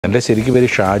എൻ്റെ ശരിക്കും പേര്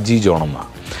ഷാജി ജോൺ എന്നാണ്.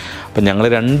 അപ്പം ഞങ്ങൾ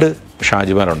 2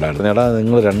 ഷാജിമാരുണ്ടായിരുന്നു. എടാ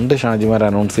നിങ്ങൾ 2 ഷാജിമാർ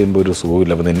അനൗൺസ് ചെയ്യുമ്പോൾ ഒരു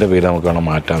സുഖമില്ല, അപ്പോൾ നിൻ്റെ പേര് നമുക്ക് വേണം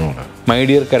മാറ്റാമെന്ന് പറഞ്ഞു. മൈ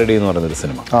ഡിയർ കരടി എന്ന് പറയുന്നൊരു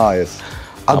സിനിമ.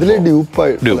 ഡ്യൂപ്പ്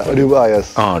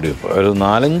ഒരു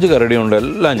 4-5 കരടിയുണ്ട്,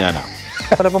 എല്ലാം ഞാനാണ്.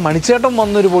 അപ്പോൾ മണിച്ചേട്ടൻ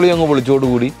വന്നൊരു പൊളി അങ്ങ്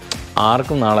പൊളിച്ചോടുകൂടി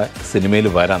ആർക്കും നാളെ സിനിമയിൽ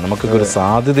വരാം, നമുക്കൊക്കെ ഒരു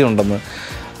സാധ്യതയുണ്ടെന്ന്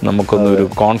നമുക്കൊന്നൊരു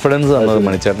കോൺഫിഡൻസ് തന്നത്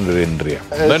മണിച്ചേട്ടൻ്റെ ഒരു എൻട്രിയാണ്.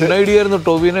 ഐഡിയ ആയിരുന്നു.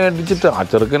 ടോവിനെ അടിച്ചിട്ട് ആ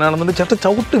ചെറുക്കനാണെന്നുണ്ട് ചേട്ടൻ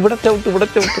ചവിട്ട് ഇവിടെ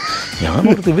ഞാൻ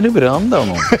ഓർത്ത് ഇവന്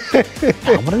ഭ്രാന്താണോ.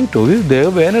 ഞാൻ പറഞ്ഞു ടോവി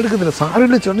ദേവ് വേനെടുക്കുന്നില്ല,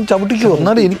 സാരമില്ല ചേട്ടൻ ചവിട്ടിക്കോ,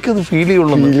 എന്നാലും എനിക്കത് ഫീൽ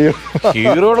ചെയ്യുള്ളൂ.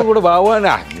 ഹീറോയുടെ കൂടെ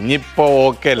ബാബുവാനാ ഇനിയിപ്പോ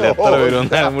ഓക്കെ അല്ലേ, എത്ര വരും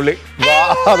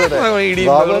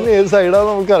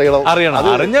അറിയണം,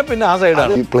 അറിഞ്ഞാൽ പിന്നെ ആ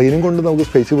സൈഡാണ്. പ്ലെയിനും കൊണ്ട് നമുക്ക്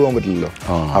സ്പേസിൽ പോകാൻ പറ്റില്ലല്ലോ,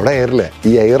 അവിടെ എയറില്ലേ,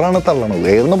 ഈ എയറാണ് തള്ളണത്.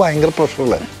 എയറിന് ഭയങ്കര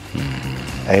പ്രഷറല്ലേ,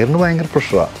 എയറിന് ഭയങ്കര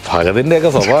പ്രഷറാ. ഭഗതിൻ്റെ ഒക്കെ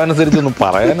സ്വഭാവം അനുസരിച്ചൊന്നും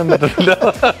പറയാനും പറ്റില്ല.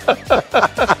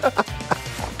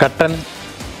 കട്ടൻ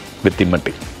വിത്ത്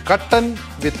ഇമ്മട്ടി. കട്ടൻ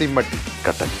വിത്ത് ഇമ്മട്ടി.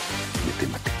 കട്ടൻ വിത്ത്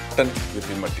ഇമ്മട്ടി. കട്ടൻ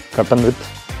വിത്ത് ഇമ്മട്ടി. കട്ടൻ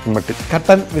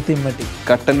വിത്ത് ഇമ്മട്ടി.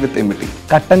 കട്ടൻ വിത്ത് ഇമ്മട്ടി.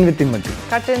 കട്ടൻ വിത്ത് ഇമ്മട്ടി.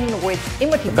 Kattan with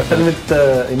Emmatty. കട്ടൻ വിത്ത്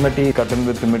ഇമ്മട്ടി. കട്ടൻ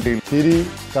വിത്ത് ഇമ്മട്ടി. ചിരി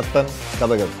കട്ടൻ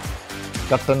കഥകൾ.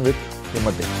 കട്ടൻ വിത്ത്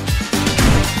ഇമ്മട്ടി.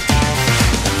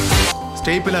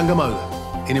 സ്റ്റേപ്പിൽ അംഗമാകുക,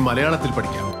 ഇനി മലയാളത്തിൽ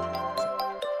പഠിക്കാം.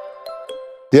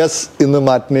 യെസ്, ഇന്ന്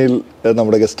മാറ്റിനിയിൽ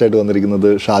നമ്മുടെ ഗസ്റ്റായിട്ട് വന്നിരിക്കുന്നത്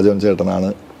ഷാജോൺ ചേട്ടനാണ്.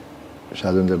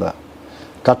 ഷാജോൺ ചേട്ടാ,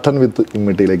 കട്ടൻ വിത്ത്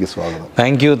ഇമ്മട്ടിയിലേക്ക് സ്വാഗതം.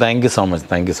 Thank you so much.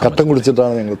 കട്ടൻ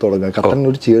കുടിച്ചിട്ടാണ് ഞങ്ങൾ തുടങ്ങുന്നത്. കട്ടൻ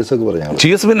ഒരു ചിയേഴ്സ് ഒക്കെ പറഞ്ഞു.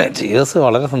 ചിയേഴ്സ്, പിന്നെ ചിയേഴ്സ്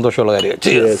വളരെ സന്തോഷമുള്ള കാര്യമാണ്.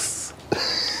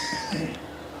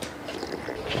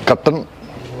 കട്ടൻ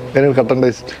കട്ടൻ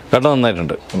ടേസ്റ്റ്. കട്ടൻ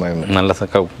നന്നായിട്ടുണ്ട്, നല്ല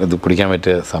ഇത് കുടിക്കാൻ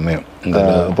പറ്റിയ സമയം.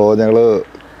 അപ്പോൾ ഞങ്ങൾ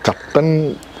കട്ടൻ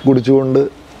കുടിച്ചുകൊണ്ട്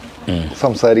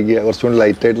സംസാരിക്കുക, കുറച്ചുകൂടി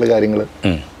ലൈറ്റ് ആയിട്ടുള്ള കാര്യങ്ങൾ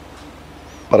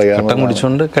കട്ടൻ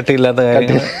കുടിച്ചുകൊണ്ട് കട്ടിയില്ലാത്ത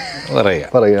കാര്യങ്ങൾ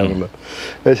പറയാനുള്ളത്.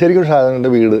 ശരിക്കും ഷാജോന്റെ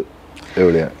വീട്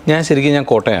എവിടെയാണ്? ഞാൻ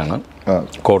കോട്ടയമാണ്.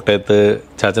 കോട്ടയത്ത്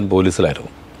ചാച്ചൻ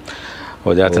പോലീസിലായിരുന്നു.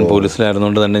 അപ്പോൾ ചാച്ചൻ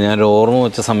പോലീസിലായിരുന്നുകൊണ്ട് തന്നെ ഞാനൊരു ഓർമ്മ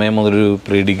വെച്ച സമയം മുതലൊരു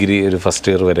പ്രീ ഡിഗ്രി ഒരു ഫസ്റ്റ്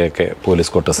ഇയർ വരെയൊക്കെ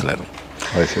പോലീസ് ക്വാർട്ടേഴ്സിലായിരുന്നു.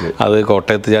 അത്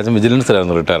കോട്ടയത്ത് ചാച്ചൻ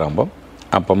വിജിലൻസിലായിരുന്നു റിട്ടയർ ആകുമ്പം.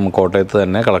 അപ്പം കോട്ടയത്ത്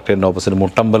തന്നെ കളക്ടറേറ്റിൻ്റെ ഓപ്പോസിറ്റ്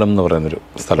മുട്ടമ്പലം എന്ന് പറയുന്നൊരു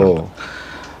സ്ഥലമുണ്ട്.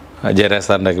 ജയരാജ്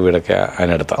സാറിൻ്റെ ഒക്കെ വീടൊക്കെ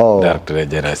അതിനടുത്താണ്, ഡയറക്ടർ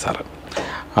ജയരാജ് സാറ്.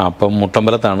 അപ്പം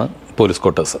മുട്ടമ്പലത്താണ് പോലീസ്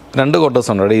ക്വാർട്ടേഴ്സ്. 2 ക്വാർട്ടേഴ്സ്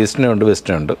ഉണ്ട്, അവിടെ ഈസ്റ്റിനെ ഉണ്ട്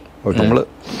വെസ്റ്റിനെ ഉണ്ട്. നമ്മൾ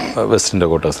വെസ്റ്റിൻ്റെ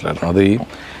ക്വാർട്ടേഴ്സിലായിരുന്നു. അത് ഈ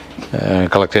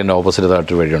കളക്ടറേറ്റിൻ്റെ ഓപ്പോസിറ്റ്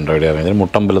താഴ്ത്തി വഴിയുണ്ട്, എവിടെയാണ്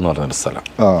മുട്ടമ്പലം എന്ന് പറഞ്ഞൊരു സ്ഥലം,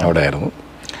 അവിടെ ആയിരുന്നു.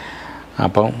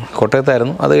 അപ്പം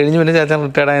കോട്ടയത്തായിരുന്നു. അത് കഴിഞ്ഞ് പിന്നെ ചാച്ചൻ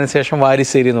റിട്ടയർഡ് ആയതിനു ശേഷം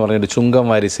വാരിശ്ശേരി എന്ന് പറഞ്ഞൊരു ചുങ്കം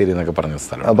വാരിശ്ശേരി എന്നൊക്കെ പറഞ്ഞ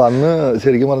സ്ഥലം. അപ്പം അന്ന്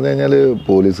ശരിക്കും പറഞ്ഞു കഴിഞ്ഞാൽ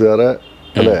പോലീസുകാരെ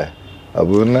അല്ലേ,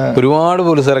 അപ്പോൾ പിന്നെ ഒരുപാട്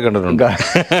പോലീസുകാരെ കണ്ടിട്ടുണ്ട്,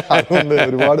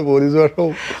 ഒരുപാട് പോലീസ്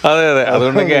വേഷവും. അതെ,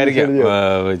 അതുകൊണ്ടൊക്കെ ആയിരിക്കും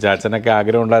ചാച്ചനൊക്കെ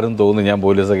ആഗ്രഹം ഉണ്ടായിരുന്നു തോന്നുന്നു ഞാൻ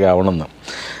പോലീസൊക്കെ ആവണമെന്ന്.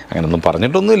 അങ്ങനൊന്നും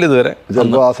പറഞ്ഞിട്ടൊന്നുമില്ല ഇതുവരെ.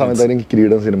 ചിലപ്പോൾ ആ സമയത്തായിരിക്കും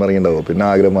കിരീടം സിനിമ ഇറങ്ങിണ്ടാവും, പിന്നെ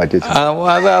ആഗ്രഹം മാറ്റി വെച്ചു.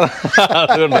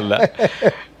 അതുകൊണ്ടല്ല,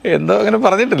 എന്തോ അങ്ങനെ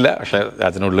പറഞ്ഞിട്ടില്ല. പക്ഷെ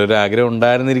ചാച്ചനുള്ളൊരു ആഗ്രഹം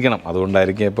ഉണ്ടായിരുന്നിരിക്കണം,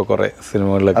 അതുകൊണ്ടായിരിക്കും ഇപ്പോൾ കുറേ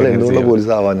സിനിമകളിലൊക്കെ.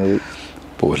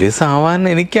 പോലീസ് ആവാൻ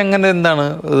എനിക്കങ്ങനെ എന്താണ്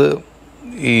ഇത്,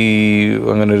 ഈ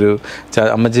അങ്ങനൊരു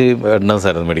അമ്മച്ചി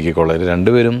നഴ്സായിരുന്നു മെഡിക്കൽ കോളേജിൽ.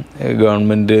 2 പേരും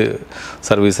ഗവൺമെൻറ്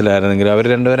സർവീസിലായിരുന്നെങ്കിൽ അവർ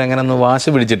 2 പേരും അങ്ങനെ ഒന്നും വാശി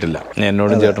പിടിച്ചിട്ടില്ല.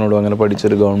 എന്നോടും ചേട്ടനോടും അങ്ങനെ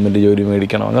പഠിച്ചൊരു ഗവൺമെൻറ് ജോലി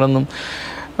മേടിക്കണം അങ്ങനൊന്നും.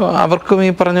 അവർക്കും ഈ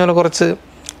പറഞ്ഞ പോലെ കുറച്ച്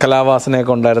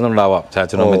കലാവാസനയൊക്കെ ഉണ്ടായിരുന്നുണ്ടാവാം.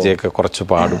 ചാച്ചനും അമ്മച്ചിയൊക്കെ കുറച്ച്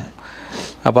പാടും.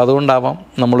 അപ്പോൾ അതുകൊണ്ടാവാം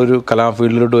നമ്മളൊരു കലാ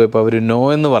ഫീൽഡിലോട്ട് പോയപ്പോൾ അവർ നോ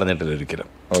എന്ന് പറഞ്ഞിട്ടില്ല ഒരിക്കലും.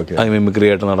 അത് മിമിക്രി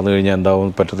ആയിട്ട് നടന്നു കഴിഞ്ഞാൽ എന്താവും,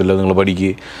 പറ്റത്തില്ല, നിങ്ങൾ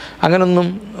പഠിക്കുക, അങ്ങനൊന്നും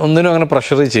ഒന്നിനും അങ്ങനെ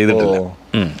പ്രഷർ ചെയ്തിട്ടില്ല.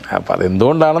 അപ്പം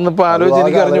അതെന്തുകൊണ്ടാണെന്ന് ഇപ്പോൾ ആലോചിച്ച്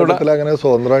എനിക്ക് അറിഞ്ഞൂടാ.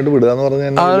 സ്വതന്ത്രമായിട്ട് വിടുക എന്ന്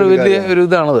പറഞ്ഞാൽ ആ ഒരു വലിയ ഒരു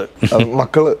ഇതാണത്.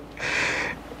 മക്കള്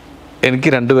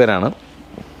എനിക്ക് 2 പേരാണ്.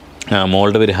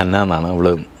 മോളുടെ പേര് ഹന്ന എന്നാണ്,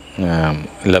 അവള്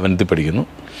 11th പഠിക്കുന്നു.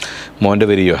 മോൻ്റെ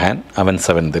പേര് യോഹാൻ, അവൻ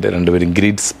 7th. 2 പേരും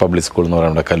ഗ്രീഡ്സ് പബ്ലിക് സ്കൂൾ എന്ന്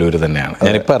പറയുന്നത് കലൂർ തന്നെയാണ്.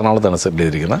 ഞാനിപ്പോൾ എറണാകുളത്താണ് സെറ്റിൽ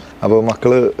ചെയ്തിരിക്കുന്നത്. അപ്പോൾ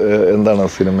മക്കള് എന്താണ്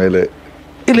സിനിമയിൽ?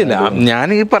 ഇല്ലില്ല, ഞാൻ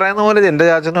ഈ പറയുന്ന പോലെ എൻ്റെ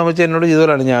ചാച്ചനും അമ്മച്ചി എന്നോട്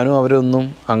ചെയ്തപോലെയാണ്. ഞാനും അവരൊന്നും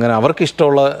അങ്ങനെ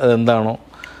അവർക്കിഷ്ടമുള്ള എന്താണോ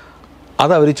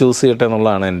അത് അവർ ചൂസ് ചെയ്യട്ടെ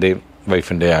എന്നുള്ളതാണ് എൻ്റെയും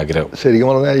വൈഫിൻ്റെ ആഗ്രഹം. ശരിക്കും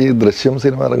പറഞ്ഞാൽ ഈ ദൃശ്യം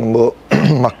സിനിമ ഇറങ്ങുമ്പോൾ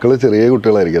മക്കള് ചെറിയ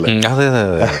കുട്ടികളായിരിക്കും.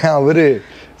 അതെ,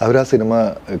 അവരാ സിനിമ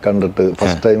കണ്ടിട്ട്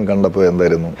ഫസ്റ്റ് ടൈം കണ്ടപ്പോൾ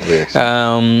എന്തായിരുന്നു?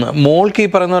 മോൾക്ക് ഈ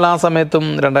പറയുന്ന പോലെ ആ സമയത്തും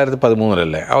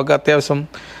 2013 അവൾക്ക് അത്യാവശ്യം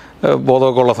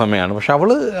ബോധമൊക്കെ ഉള്ള സമയമാണ്. പക്ഷെ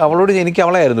അവളോട് എനിക്ക്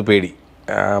അവളെയായിരുന്നു പേടി.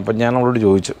 അപ്പം ഞാൻ അവളോട്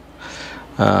ചോദിച്ചു,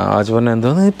 ആജുപന്നെ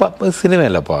എന്തോന്ന്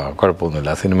സിനിമയല്ലപ്പാ,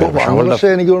 കുഴപ്പമൊന്നുമില്ല സിനിമ. പക്ഷേ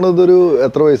എനിക്ക് തോന്നുന്നത് ഒരു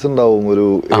എത്ര വയസ്സുണ്ടാവും, ഒരു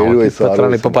 7 വയസ്സ്.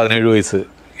 ഇപ്പോൾ 17 വയസ്സ്.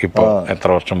 ഇപ്പോൾ എത്ര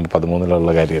വർഷം,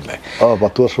 13 കാര്യമല്ലേ?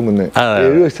 10 വർഷം മുന്നേ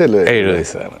 7 വയസ്സല്ലേ? 7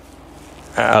 വയസ്സാണ്.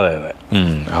 അതെ അതെ.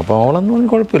 അപ്പോൾ അവളൊന്നും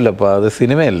കുഴപ്പമില്ല, അപ്പോൾ അത്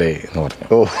സിനിമയല്ലേ എന്ന് പറഞ്ഞു.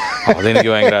 അതെനിക്ക്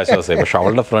ഭയങ്കര ആശ്വാസമായി. പക്ഷെ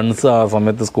അവളുടെ ഫ്രണ്ട്സ് ആ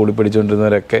സമയത്ത് സ്കൂളിൽ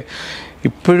പഠിച്ചുകൊണ്ടിരുന്നവരൊക്കെ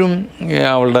ഇപ്പോഴും,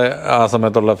 അവളുടെ ആ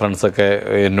സമയത്തുള്ള ഫ്രണ്ട്സൊക്കെ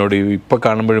എന്നോട് ഇപ്പം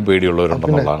കാണുമ്പോഴും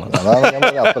പേടിയുള്ളവരുണ്ടെന്നുള്ളതാണ്.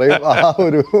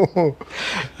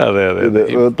 അതെ അതെ.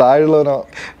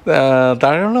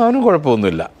 താഴെയുള്ള അവനും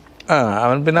കുഴപ്പമൊന്നുമില്ല.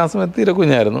 അവൻ പിന്നെ ആ സമയത്ത് തീരെ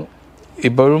കുഞ്ഞായിരുന്നു.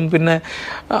 ഇപ്പോഴും പിന്നെ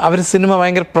അവർ സിനിമ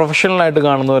ഭയങ്കര പ്രൊഫഷണലായിട്ട്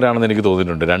കാണുന്നവരാണെന്ന് എനിക്ക്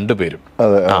തോന്നിയിട്ടുണ്ട്, രണ്ടുപേരും.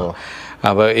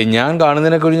 അപ്പോൾ ഞാൻ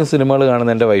കാണുന്നതിനെ കഴിഞ്ഞ സിനിമകൾ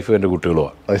കാണുന്ന എൻ്റെ വൈഫും എൻ്റെ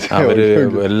കുട്ടികളുമാണ്. അവർ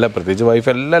എല്ലാ, പ്രത്യേകിച്ച് വൈഫ്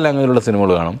എല്ലാ ലാംഗ്വേജിലുള്ള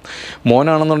സിനിമകൾ കാണും.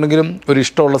 മോനാണെന്നുണ്ടെങ്കിലും ഒരു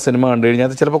ഇഷ്ടമുള്ള സിനിമ കണ്ടു കഴിഞ്ഞാൽ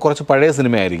അത് ചിലപ്പോൾ കുറച്ച് പഴയ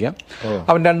സിനിമയായിരിക്കാം,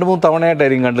 അവൻ 2-3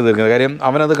 തവണയായിട്ടായിരിക്കും കണ്ടു തീർക്കുന്നത്. കാര്യം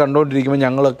അവനത് കണ്ടുകൊണ്ടിരിക്കുമ്പോൾ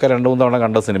ഞങ്ങളൊക്കെ 2-3 തവണ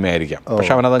കണ്ട സിനിമയായിരിക്കാം.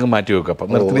 പക്ഷെ അവനതങ്ങ് മാറ്റി വെക്കും. അപ്പം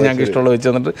നിർത്തി ഞങ്ങൾക്ക് ഇഷ്ടമുള്ള വെച്ച്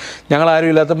തന്നിട്ട് ഞങ്ങൾ ആരും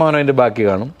ഇല്ലാത്തപ്പോൾ അവൻ അതിൻ്റെ ബാക്കി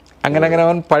കാണും. അങ്ങനെ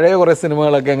അവൻ പഴയ കുറേ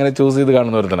സിനിമകളൊക്കെ അങ്ങനെ ചൂസ് ചെയ്ത്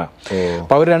കാണുന്ന ഒരുത്തനാണ്.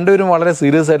 അപ്പോൾ അവർ രണ്ടുപേരും വളരെ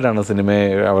സീരിയസ് ആയിട്ടാണ് സിനിമയെ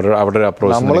അവരുടെ ഒരു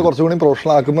അപ്രോച്ച്. നമ്മൾ കുറച്ചുകൂടി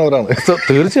പ്രൊഫഷണൽ ആക്കുന്നവരാണ്.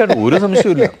 തീർച്ചയായിട്ടും, ഒരു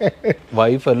സംശയമില്ല.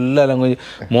 വൈഫ് എല്ലാ ലാംഗ്വേജ്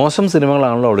മോശം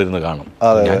സിനിമകളാണല്ലോ അവിടെ ഇരുന്ന് കാണും.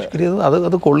 ഞാൻ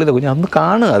അത് കൊള്ളില്ല കുഞ്ഞ്, അന്ന്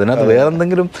കാണുക. അതിനകത്ത് വേറെ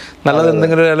എന്തെങ്കിലും നല്ലത്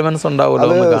എന്തെങ്കിലും എലമെന്റ്സ്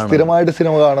ഉണ്ടാവുമല്ലോ. സ്ഥിരമായിട്ട്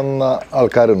സിനിമ കാണുന്ന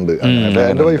ആൾക്കാരുണ്ട്.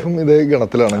 എൻ്റെ വൈഫും ഇതേ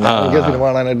ഗണത്തിലാണ്. എനിക്ക് സിനിമ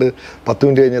കാണാനായിട്ട് 10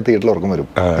 മിനിറ്റ് കഴിഞ്ഞാൽ തിയേറ്ററിൽ ഉറക്കം വരും.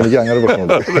 എനിക്ക് അങ്ങനെ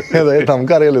പ്രശ്നമുണ്ട്. അതായത്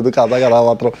നമുക്കറിയാലോ ഇത്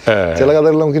കഥാപാത്രം, ചില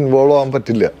കഥകളിൽ നമുക്ക് ഇൻവോൾവ് ആവാൻ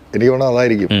പറ്റില്ല. എനിക്ക് തോന്നുന്നത്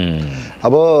അതായിരിക്കും.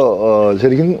 അപ്പോൾ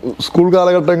ശരിക്കും സ്കൂൾ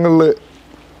കാലഘട്ടങ്ങളിൽ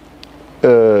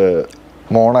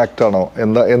മോൺ ആക്ട് ആണോ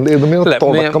എന്താ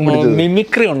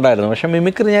മിമിക്രി ഉണ്ടായിരുന്നു. പക്ഷെ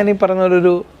മിമിക്രി ഞാൻ ഈ പറഞ്ഞ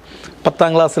ഒരു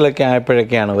 10ാം ക്ലാസ്സിലൊക്കെ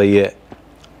ആയപ്പോഴൊക്കെയാണ് വയ്യ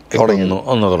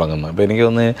ഒന്ന് തുടങ്ങുന്നത്. അപ്പോൾ എനിക്ക്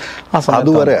തോന്നുന്നു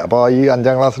അതുവരെ. അപ്പോൾ ഈ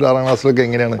 5ാം ക്ലാസ്സിൽ 6ാം ക്ലാസ്സിലൊക്കെ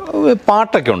എങ്ങനെയാണ്?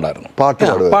 പാട്ടൊക്കെ ഉണ്ടായിരുന്നു.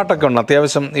 പാട്ടൊക്കെ ഉണ്ട്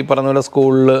അത്യാവശ്യം. ഈ പറഞ്ഞ പോലെ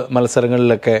സ്കൂളിൽ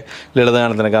മത്സരങ്ങളിലൊക്കെ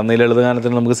ലളിതഗാനത്തിനൊക്കെ, അന്ന് ഈ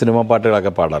ലളിതഗാനത്തിന് നമുക്ക് സിനിമ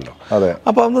പാട്ടുകളൊക്കെ പാടാമല്ലോ.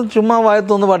 അപ്പോൾ അന്ന് ചുമ്മാ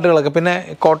വായത്തോന്ന് പാട്ടുകളൊക്കെ. പിന്നെ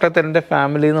കോട്ടയത്ത് എൻ്റെ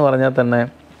ഫാമിലി എന്ന് പറഞ്ഞാൽ തന്നെ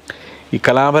ഈ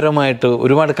കലാപരമായിട്ട്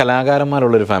ഒരുപാട്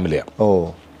കലാകാരന്മാരുള്ളൊരു ഫാമിലിയാണ്.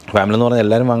 ഫാമിലി എന്ന് പറഞ്ഞാൽ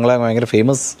എല്ലാവരും ഭയങ്കര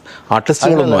ഫേമസ്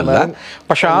ആർട്ടിസ്റ്റുകളൊന്നും അല്ല.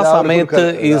 പക്ഷെ ആ സമയത്ത്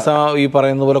ഈ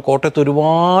പറയുന്ന പോലെ കോട്ടയത്ത്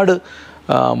ഒരുപാട്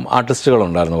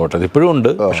ആർട്ടിസ്റ്റുകളുണ്ടായിരുന്നു. കോട്ടയത്ത് ഇപ്പോഴും ഉണ്ട്.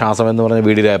 പക്ഷെ ആ സമയം എന്ന് പറഞ്ഞാൽ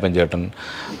വി ഡി രായപ്പൻ ചേട്ടൻ,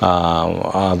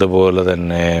 അതുപോലെ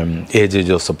തന്നെ A J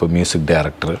Joseph music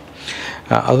director,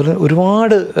 അതുപോലെ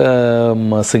ഒരുപാട്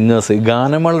സിംഗേഴ്സ്. ഈ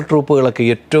ഗാനമേള ട്രൂപ്പുകളൊക്കെ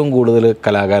ഏറ്റവും കൂടുതൽ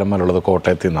കലാകാരന്മാരുള്ളത്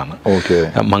കോട്ടയത്തിൽ നിന്നാണ്.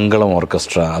 മംഗളം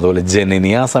ഓർക്കസ്ട്ര, അതുപോലെ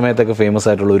ജനനി, ആ സമയത്തൊക്കെ ഫേമസ്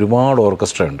ആയിട്ടുള്ള ഒരുപാട്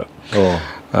ഓർക്കസ്ട്ര ഉണ്ട്.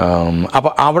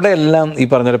 അപ്പോൾ അവിടെ എല്ലാം ഈ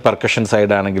പറഞ്ഞൊരു പെർക്കഷൻ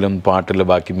സൈഡാണെങ്കിലും പാട്ടിൽ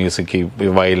ബാക്കി മ്യൂസിക്,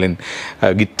 വയലിൻ,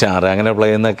 ഗിറ്റാർ അങ്ങനെ പ്ലേ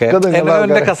ചെയ്യുന്നൊക്കെ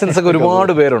എൻ്റെ കസിൻസൊക്കെ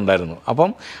ഒരുപാട് പേരുണ്ടായിരുന്നു.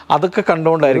 അപ്പം അതൊക്കെ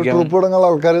കണ്ടുകൊണ്ടായിരിക്കും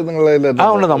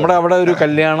ഉണ്ട്. നമ്മുടെ അവിടെ ഒരു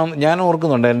കല്യാണം ഞാൻ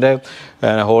ഓർക്കുന്നുണ്ട്. എൻ്റെ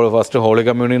ഫസ്റ്റ് ഹോളി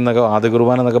കമ്മ്യൂണിയൻ എന്നൊക്കെ, ആദ്യ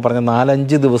കുർബാന എന്നൊക്കെ പറഞ്ഞാൽ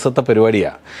 4-5 ദിവസത്തെ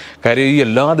പരിപാടിയാണ്. കാര്യം ഈ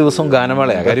എല്ലാ ദിവസവും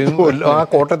ഗാനമേളയാണ്. കാര്യം ആ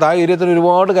കോട്ടയത്ത് ആ ഏരിയത്തിൽ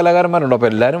ഒരുപാട് കലാകാരന്മാരുണ്ട്. അപ്പോൾ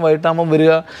എല്ലാവരും വൈകിട്ടാകുമ്പം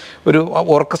വരിക. ഒരു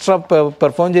ഓർക്കസ്ട്ര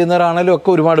പെർഫോം ചെയ്യുന്നവരാണെങ്കിലും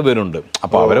ഒക്കെ ഒരുപാട് പേരുണ്ട്.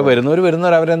 അപ്പോൾ അവർ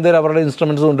വരുന്നവർ അവരെന്തെങ്കിലും അവരുടെ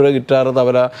ഇൻസ്ട്രുമെൻറ്റ്സ് കൊണ്ടുവരിക, ഗിറ്റാർ,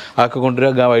 തബല ഒക്കെ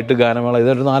കൊണ്ടുവരിക, വൈകിട്ട് ഗാനമേള.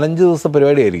 ഇതൊരു 4-5 ദിവസത്തെ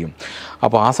പരിപാടിയായിരിക്കും.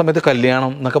 അപ്പോൾ ആ സമയത്ത്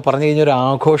കല്യാണം എന്നൊക്കെ പറഞ്ഞു കഴിഞ്ഞാൽ ഒരു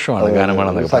ആഘോഷമാണ് ഗാനമേള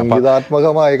എന്നൊക്കെ.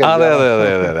 അതെ അതെ അതെ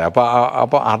അതെ അതെ.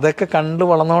 അപ്പോൾ അതൊക്കെ കണ്ട്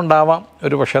വളർന്നുകൊണ്ടാവാം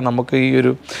ഒരു പക്ഷേ നമുക്ക് ഈ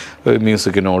ഒരു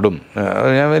മ്യൂസിക്കിനോടും,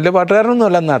 ഞാൻ വലിയ പാട്ടുകാരനൊന്നും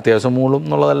അല്ല, എന്നാൽ അത്യാവശ്യം മൂളും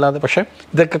എന്നുള്ളതല്ലാതെ, പക്ഷേ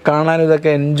ഇതൊക്കെ കാണാനും ഇതൊക്കെ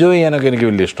എൻജോയ് ചെയ്യാനൊക്കെ എനിക്ക്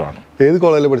വലിയ ഇഷ്ടമാണ്. ഏത്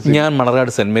കോളേജിൽ പഠിച്ചു? ഞാൻ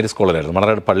മണർകാട് സെൻറ് മേരീസ് കോളേജിലായിരുന്നു.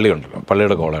 മണർകാട് പള്ളിയുണ്ടല്ലോ,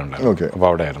 പള്ളിയുടെ കോളേജ് ഉണ്ടായിരുന്നു. അപ്പോൾ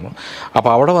അവിടെ ആയിരുന്നു.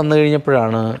 അപ്പോൾ അവിടെ വന്നു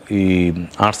കഴിഞ്ഞപ്പോഴാണ് ഈ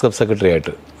ആർട്സ് ക്ലബ് സെക്രട്ടറി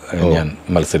ആയിട്ട് ഞാൻ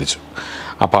മത്സരിച്ചു.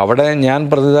 അപ്പോൾ അവിടെ ഞാൻ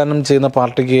പ്രതിദാനം ചെയ്യുന്ന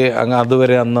പാർട്ടിക്ക്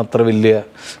അതുവരെ അന്ന് അത്ര വലിയ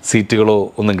സീറ്റുകളോ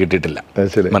ഒന്നും കിട്ടിയിട്ടില്ല.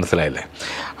 മനസ്സിലായില്ലേ?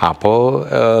 അപ്പോൾ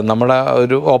നമ്മുടെ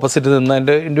ഒരു ഓപ്പോസിറ്റ് നിന്ന്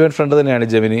എൻ്റെ ഇൻഡിവിജ്വൽ ഫ്രണ്ട് തന്നെയാണ്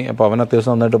ജെമിനി. അപ്പോൾ അവൻ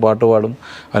അത്യാവശ്യം നന്നായിട്ട് പാട്ട് പാടും.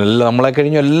 അവനെല്ലാം നമ്മളെ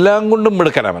കഴിഞ്ഞു എല്ലാം കൊണ്ടും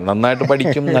മിടുക്കനാണ്. നന്നായിട്ട്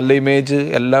പഠിക്കും, നല്ല ഇമേജ്,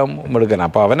 എല്ലാം മിടുക്കനാണ്.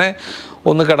 അപ്പോൾ അവനെ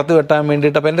ഒന്ന് കടത്തി വെട്ടാൻ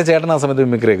വേണ്ടിയിട്ട്, അപ്പോൾ എൻ്റെ ചേട്ടൻ ആ സമയത്ത്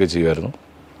മിമിക്രിയൊക്കെ ചെയ്യുമായിരുന്നു.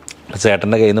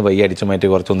 ചേട്ടൻ്റെ കയ്യിൽ നിന്ന് പയ്യെ അടിച്ചു മാറ്റി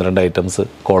കുറച്ച് 1-2 ഐറ്റംസ്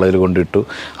കോളേജിൽ കൊണ്ടിട്ടു.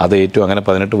 അത് ഏറ്റു. അങ്ങനെ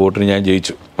 18 വോട്ടിന് ഞാൻ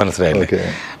ജയിച്ചു. മനസ്സിലായില്ലേ?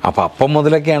 അപ്പോൾ അപ്പം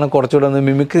മുതലൊക്കെയാണ് കുറച്ചുകൂടെ ഒന്ന്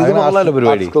മിമിക്രി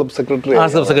പരിപാടി. ആർട്സ്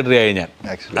ക്ലബ് സെക്രട്ടറി ആയി ഞാൻ.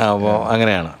 അപ്പോൾ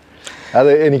അങ്ങനെയാണ്.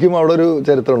 അതെ, എനിക്കും അവിടെ ഒരു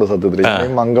ചരിത്രമുണ്ട് സത്യത്തിൽ.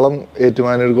 മംഗളം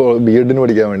ഏറ്റുമാനൂർ ബി.എഡിന്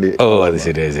പഠിക്കാൻ വേണ്ടി. ഓ, അത്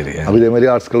ശരി ശരി. അപ്പോൾ ഇതേമാതിരി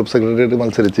ആർട്സ് ക്ലബ് സെക്രട്ടറി ആയിട്ട്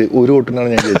മത്സരിച്ച് 1 വോട്ടിനാണ്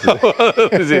ഞാൻ ജയിച്ചത്.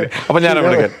 അപ്പോൾ ഞാൻ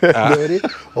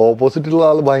ഓപ്പോസിറ്റുള്ള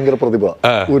ആൾ ഭയങ്കര പ്രതിഭ,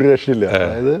 ഒരു രക്ഷയില്ല.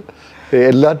 അതായത്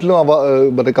എല്ലാറ്റിലും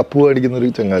മറ്റേ കപ്പ് മേടിക്കുന്ന ഒരു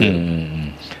ചങ്ങാതി.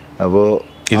 അപ്പോൾ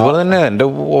ഇതുപോലെ തന്നെ എൻ്റെ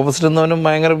ഓപ്പോസിറ്റ് നിന്നവനും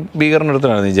ഭയങ്കര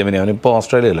ഭീകരനടുത്തനാണ് ജെമിനി. അവനിപ്പോൾ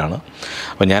ഓസ്ട്രേലിയയിലാണ്.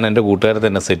 അപ്പോൾ ഞാൻ എൻ്റെ കൂട്ടുകാരെ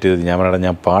തന്നെ സെറ്റ് ചെയ്ത്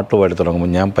ഞാൻ പാട്ട് പാടി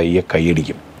തുടങ്ങുമ്പോൾ ഞാൻ പയ്യെ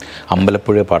കൈയടിക്കും.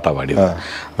 അമ്പലപ്പുഴ പാട്ടാണ് പാടിയത്.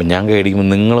 അപ്പോൾ ഞാൻ കൈയടിക്കുമ്പോൾ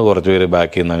നിങ്ങൾ കുറച്ച് പേര്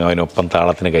ബാക്കിൽ നിന്ന് അതിനൊപ്പം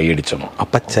താളത്തിന് കൈയടിച്ചോണം.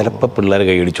 അപ്പം ചിലപ്പോൾ പിള്ളേർ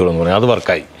കൈയടിച്ചോളൂ എന്ന് പറയും. അത്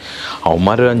വർക്കായി.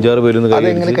 അവന്മാരൊരു 5-6 പേര്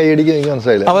കൈയടിക്കും.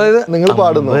 അതായത് നിങ്ങൾ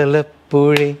പാടുന്നു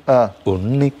പുഴേ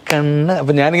ഉണ്ണിക്കണ്ണ്.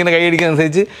 അപ്പം ഞാനിങ്ങനെ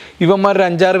കൈയടിക്കുന്നതനുസരിച്ച് ഇവന്മാരൊരു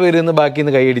 5-6 പേര് നിന്ന് ബാക്കി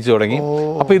നിന്ന് കൈയടിച്ചു തുടങ്ങി.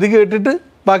 അപ്പോൾ ഇത് കേട്ടിട്ട്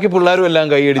ബാക്കി പിള്ളേരും എല്ലാം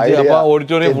കൈയടിച്ച്, അപ്പോൾ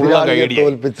ഓഡിറ്റോറിയം ഫുള്ളാ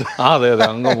കൈയടിച്ച്. അതെ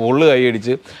അങ്ങ് ഫുള്ള്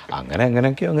കൈയടിച്ച്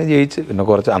അങ്ങനെയൊക്കെ അങ്ങ് ജയിച്ച്. പിന്നെ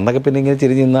കുറച്ച് അന്നൊക്കെ പിന്നെ ഇങ്ങനെ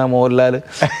ചിരിഞ്ഞ് നിന്നാൽ മോഹൻലാൽ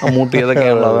മമ്മൂട്ടി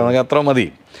അതൊക്കെയാണല്ലോ, അതൊക്കെ അത്ര മതി.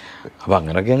 അപ്പോൾ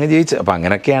അങ്ങനെയൊക്കെ അങ്ങ് ജയിച്ച്. അപ്പോൾ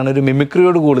അങ്ങനെയൊക്കെയാണ് ഒരു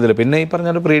മിമിക്രിയോട് കൂടുതൽ. പിന്നെ ഈ പറഞ്ഞ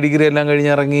പ്രീ ഡിഗ്രി എല്ലാം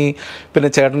കഴിഞ്ഞിറങ്ങി പിന്നെ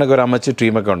ചേട്ടനൊക്കെ ഒരു അമ്മച്ചി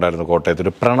ടീമൊക്കെ ഉണ്ടായിരുന്നു കോട്ടയത്ത്,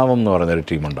 ഒരു പ്രണവം എന്ന് പറയുന്നൊരു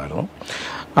ടീമുണ്ടായിരുന്നു.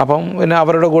 അപ്പം പിന്നെ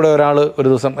അവരുടെ കൂടെ ഒരാൾ ഒരു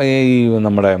ദിവസം ഈ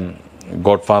നമ്മുടെ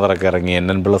ഗോഡ് ഫാദറൊക്കെ ഇറങ്ങി,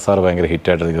 എൻ പിള്ള സാർ ഭയങ്കര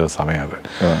ഹിറ്റായിട്ട് നിൽക്കുന്ന സമയമാണ്.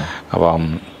 അപ്പം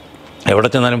എവിടെ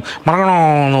ചെന്നാലും മറക്കണോ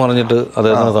എന്ന് പറഞ്ഞിട്ട്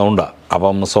അദ്ദേഹത്തിന് സൗണ്ടാണ്.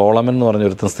 അപ്പം സോളമൻ എന്ന്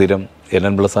പറഞ്ഞൊരുത്തൻ സ്ഥിരം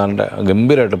എൻ പിള്ള സാറിൻ്റെ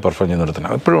ഗംഭീരമായിട്ട് പെർഫോം ചെയ്യുന്ന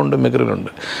ഒരുത്തനാണ്, എപ്പോഴും ഉണ്ട്,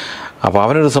 മിമിക്രിയിലുണ്ട്. അപ്പോൾ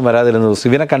അവനൊരു ദിവസം വരാതിരുന്ന ദിവസം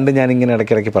ഇവനെ കണ്ട് ഞാനിങ്ങനെ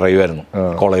ഇടയ്ക്കിടയ്ക്ക് പറയുമായിരുന്നു,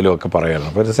 കോളേജിലും ഒക്കെ പറയുമായിരുന്നു.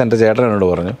 അപ്പോൾ ഒരു ദിവസം എൻ്റെ ചേട്ടൻ എന്നോട്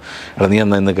പറഞ്ഞു, എടാ നീ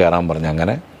എന്നാൽ ഇന്ന് കയറാൻ പറഞ്ഞു.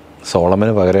 അങ്ങനെ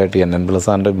സോളമന് പകരമായിട്ട് എൻ പിള്ള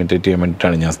സാറിൻ്റെ ഇമിറ്റേറ്റ് ചെയ്യാൻ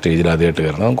വേണ്ടിയിട്ടാണ് ഞാൻ സ്റ്റേജിൽ ആദ്യമായിട്ട്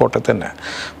കയറുന്നത്. അതും കോട്ടയത്ത് തന്നെ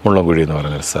മുള്ളംകുഴി എന്ന്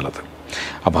പറയുന്നൊരു സ്ഥലത്ത്.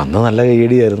 അപ്പോൾ അന്ന് നല്ല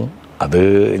കൈയടിയായിരുന്നു. അത്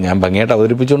ഞാൻ ഭംഗിയായിട്ട്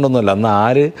അവതരിപ്പിച്ചുകൊണ്ടൊന്നുമല്ല, അന്ന്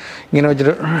ആര് ഇങ്ങനെ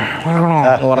വെച്ചിട്ട്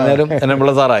എന്ന് പറഞ്ഞാലും എൻ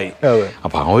പിള്ള സാറായി.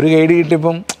 അപ്പോൾ ആ ഒരു കൈയടി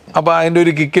കിട്ടിയപ്പം അപ്പോൾ അതിൻ്റെ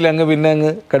ഒരു കിക്കിൽ അങ്ങ് പിന്നെ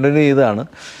അങ്ങ് കണ്ടിന്യൂ ചെയ്തതാണ്.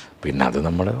 പിന്നെ അത്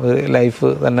നമ്മുടെ ഒരു ലൈഫ്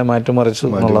തന്നെ മാറ്റിമറിച്ചു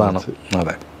എന്നുള്ളതാണ്.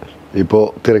 അതെ, ഇപ്പോൾ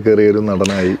തിരക്കേറിയൊരു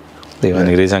നടനായി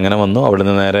ദൈവാനുഗ്രഹിച്ച് അങ്ങനെ വന്നു. അവിടെ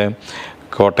നിന്ന് നേരെ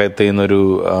കോട്ടയത്ത് നിന്നൊരു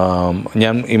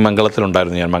ഞാൻ ഈ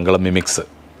മംഗളത്തിലുണ്ടായിരുന്നു, ഞാൻ മംഗളം മിമിക്സ്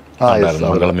ഉണ്ടായിരുന്നു.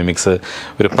 മംഗളം മിമിക്സ്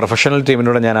ഒരു പ്രൊഫഷണൽ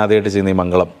ടീമിലൂടെ ഞാൻ ആദ്യമായിട്ട് ചെയ്യുന്ന ഈ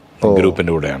മംഗളം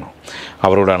ഗ്രൂപ്പിൻ്റെ കൂടെയാണ്.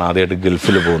 അവരോടാണ് ആദ്യമായിട്ട്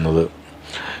ഗൾഫിൽ പോകുന്നത്.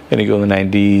 എനിക്ക് തോന്നുന്നു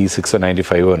 96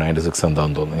 95 96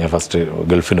 എന്താണെന്ന് തോന്നുന്നു ഞാൻ ഫസ്റ്റ്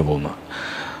ഗൾഫിന് പോകുന്നത്.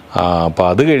 അപ്പോൾ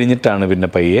അത് കഴിഞ്ഞിട്ടാണ് പിന്നെ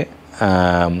പയ്യെ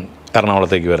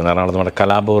എറണാകുളത്തേക്ക് വരുന്നത്. എറണാകുളത്ത് നമ്മുടെ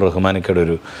കലാഭവൻ റഹ്മാനിക്കയുടെ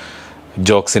ഒരു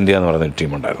ജോക്സ് ഇന്ത്യ എന്ന് പറയുന്ന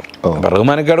ടീമുണ്ടായിരുന്നു. അപ്പോൾ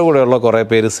റഹ്മാനിക്കയുടെ കൂടെയുള്ള കുറേ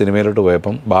പേര് സിനിമയിലോട്ട്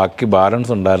പോയപ്പം ബാക്കി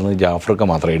ബാലൻസ് ഉണ്ടായിരുന്നത് ജാഫ്രിക്ക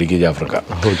മാത്രം, ഇടുക്കി ജാഫ്രിക്ക.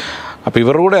 അപ്പോൾ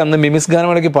ഇവരുടെ കൂടെ അന്ന് മിമിക്സ്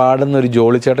ഗാനമിടയ്ക്ക് പാടുന്ന ഒരു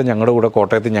ജോളിച്ചേട്ടൻ ഞങ്ങളുടെ കൂടെ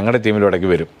കോട്ടയത്ത് ഞങ്ങളുടെ ടീമിലും ഇടയ്ക്ക്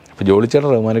വരും. അപ്പോൾ ജോളിച്ചേട്ടൻ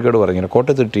റഹ്മാനിക്കയോട് പറഞ്ഞു,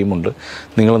 കോട്ടയത്ത് ഒരു ടീമുണ്ട്,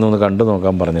 നിങ്ങളൊന്ന് കണ്ടു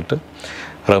നോക്കാൻ പറഞ്ഞിട്ട്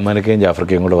റഹ്മാനിക്കയും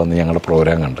ജാഫ്രിക്കയും കൂടെ വന്ന് ഞങ്ങളുടെ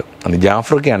പ്രോഗ്രാം കണ്ട്. അന്ന്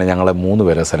ജാഫ്രിക്കയാണ് ഞങ്ങളെ 3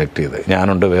 പേരെ സെലക്ട് ചെയ്തത്.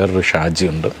 ഞാനുണ്ട്, വേറൊരു ഷാജി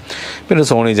ഉണ്ട്, പിന്നെ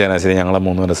സോണി ചൈനാശ്ശേരി, ഞങ്ങളെ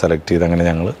 3 പേരെ സെലക്ട് ചെയ്ത് അങ്ങനെ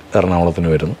ഞങ്ങൾ എറണാകുളത്തിന്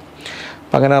വരുന്നു.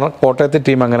 അപ്പം അങ്ങനെ കോട്ടയത്തെ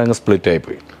ടീം അങ്ങനെ അങ്ങ് സ്പ്ലിറ്റ്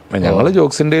ആയിപ്പോയി. ഞങ്ങൾ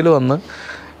ജോക്സ് ഇന്ത്യയിൽ വന്ന്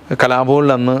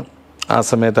കലാഭവനിൽ അന്ന് ആ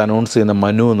സമയത്ത് അനൗൺസ് ചെയ്യുന്ന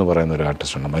മനു എന്ന് പറയുന്ന ഒരു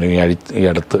ആർട്ടിസ്റ്റുണ്ട്. മനു ഈ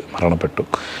അടുത്ത് മരണപ്പെട്ടു.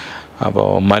 അപ്പോൾ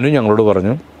മനു ഞങ്ങളോട്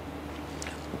പറഞ്ഞു,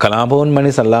 കലാഭവൻ മണി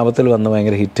സല്ലാപത്തിൽ വന്ന്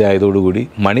ഭയങ്കര ഹിറ്റ് ആയതോടുകൂടി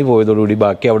മണി പോയതോടുകൂടി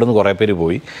ബാക്കി അവിടെ നിന്ന് കുറേ പേര്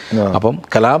പോയി. അപ്പം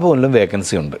കലാഭവനിലും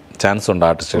വേക്കൻസി ഉണ്ട്, ചാൻസ് ഉണ്ട്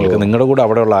ആർട്ടിസ്റ്റുകൾക്ക്, നിങ്ങളുടെ കൂടെ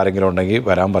അവിടെയുള്ള ആരെങ്കിലും ഉണ്ടെങ്കിൽ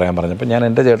പറയാൻ പറഞ്ഞപ്പോൾ ഞാൻ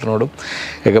എൻ്റെ ചേട്ടനോടും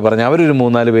ഒക്കെ പറഞ്ഞു. അവരൊരു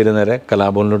 3-4 പേര് നേരെ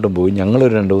കലാഭവനിലോട്ടും പോയി.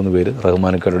 ഞങ്ങളൊരു 2-3 പേര്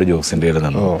റഹ്മാനിക്കയുടെ ജോക്സിൻ്റെ കയ്യിൽ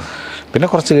നിന്നു. പിന്നെ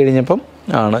കുറച്ച് കഴിഞ്ഞപ്പം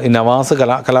ആണ് ഈ നവാസ്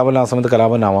കലാഭവൻ ആ സമയത്ത്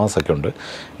കലാഭവൻ നവാസൊക്കെ ഉണ്ട്.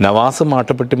 നവാസ്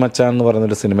മാട്ടുപ്പെട്ടി മച്ചാൻ എന്ന്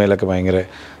പറയുന്നൊരു സിനിമയിലൊക്കെ ഭയങ്കര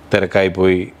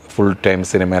തിരക്കായിപ്പോയി, ഫുൾ ടൈം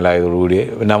സിനിമയിലായതോടുകൂടി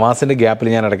നവാസിൻ്റെ ഗ്യാപ്പിൽ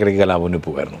ഞാൻ ഇടയ്ക്കിടയ്ക്ക് കലാഭവനിൽ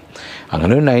പോകുമായിരുന്നു.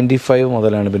 അങ്ങനെ ഒരു 95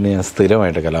 മുതലാണ് പിന്നെ ഞാൻ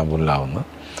സ്ഥിരമായിട്ട് കലാഭവനിലാവുന്നത്.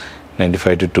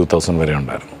 95 to 2000 വരെ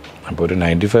ഉണ്ടായിരുന്നു. അപ്പോൾ ഒരു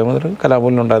 95 മുതൽ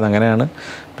കലാഭവനിലുണ്ടായിരുന്നു. അങ്ങനെയാണ്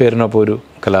പേരിനൊപ്പം ഒരു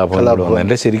കലാഭവനിലോട് വന്നത്.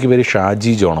 എൻ്റെ ശരിക്കും പേര്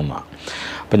ഷാജി ജോൺ എന്നാണ്.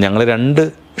 അപ്പം ഞങ്ങൾ 2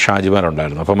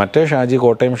 ഷാജിമാരുണ്ടായിരുന്നു. അപ്പോൾ മറ്റേ ഷാജി,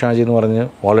 കോട്ടയം ഷാജി എന്ന് പറഞ്ഞ്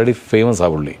ഓൾറെഡി ഫേമസ് ആ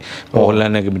പുള്ളി,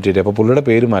 മോഹൻലാലിനെ ഇമിറ്റേറ്റ്. അപ്പോൾ പുള്ളിയുടെ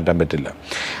പേര് മാറ്റാൻ പറ്റില്ല.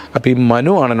 അപ്പോൾ ഈ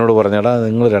മനു ആണ് എന്നോട് പറഞ്ഞാടാ,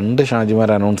 നിങ്ങൾ 2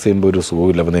 ഷാജിമാർ അനൗൺസ് ചെയ്യുമ്പോൾ ഒരു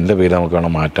സുഖമില്ല, അപ്പോൾ നിൻ്റെ പേര് നമുക്ക്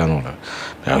വേണം മാറ്റാമെന്ന് പറഞ്ഞു.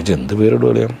 ഞാൻ ചോദിച്ചു എന്ത് പേരോട്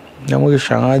പറയാം, നമുക്ക്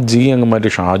ഷാജി അങ്ങ്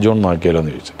മാറ്റി ഷാജോൺ എന്നാക്കിയാലോ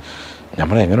എന്ന് ചോദിച്ചു.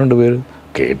 നമ്മൾ എങ്ങനെയുണ്ട് പേര്,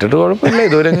 കേട്ടിട്ട് കുഴപ്പമില്ല,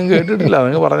 ഇതുവരെ അങ്ങ് കേട്ടിട്ടില്ല,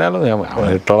 അതങ്ങ് പറഞ്ഞാലോ, അവൻ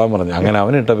ഇട്ടോളാൻ പറഞ്ഞു. അങ്ങനെ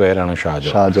അവനിട്ട പേരാണ്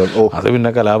ഷാജോൺ. അത് പിന്നെ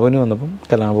കലാഭവന് വന്നപ്പം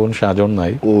കലാഭവൻ ഷാജോൺ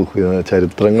എന്നായി.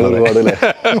 ചരിത്രങ്ങൾ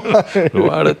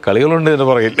ഒരുപാട് കളികളുണ്ട് ഇതിൻ്റെ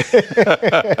പുറകിൽ.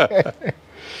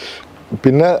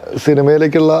 പിന്നെ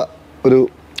സിനിമയിലേക്കുള്ള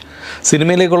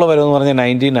വരവെന്ന് പറഞ്ഞാൽ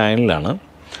 99-ലാണ്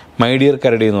മൈ ഡിയർ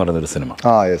കരടി എന്ന് പറയുന്നൊരു സിനിമ.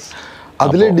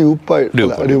 അതിലെ ഡ്യൂപ്പ്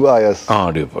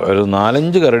ഒരു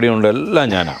 4-5 കരടിയുണ്ട്, എല്ലാം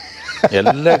ഞാനാണ്,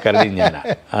 എല്ലാ കരടിയും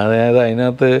ഞാനാണ്. അതായത്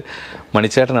അതിനകത്ത്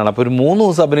മണിച്ചേട്ടനാണ്. അപ്പോൾ ഒരു 3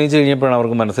 ദിവസം അഭിനയിച്ച് കഴിഞ്ഞപ്പോഴാണ്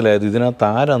അവർക്ക് മനസ്സിലായത് ഇതിനകത്ത്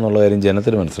ആരാന്നുള്ള കാര്യം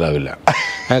ജനത്തിന് മനസ്സിലാവില്ല.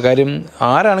 ആ കാര്യം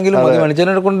ആരാണെങ്കിലും മതി,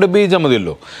 മണിച്ചേട്ടനെ കൊണ്ട് ബീജം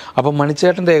മതിയല്ലോ. അപ്പോൾ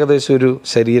മണിച്ചേട്ടൻ്റെ ഏകദേശം ഒരു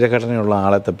ശരീരഘടനയുള്ള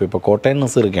ആളെ തപ്പി ഇപ്പോൾ കോട്ടയം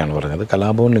നസീർക്കാണ് പറഞ്ഞത്,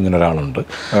 കലാഭവനിൽ ഇങ്ങനെ ഒരാളുണ്ട്.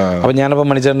 അപ്പോൾ ഞാനപ്പോൾ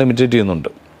മണിച്ചേട്ടനെ ഇമിറ്റേറ്റ് ചെയ്യുന്നുണ്ട്.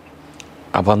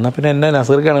 അപ്പോൾ എന്നാൽ പിന്നെ എന്നെ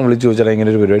നസീർക്കാണ് വിളിച്ച് ചോദിച്ചാൽ ഇങ്ങനെ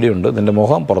ഒരു പരിപാടിയുണ്ട്, നിൻ്റെ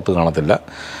മുഖം പുറത്ത് കാണത്തില്ല,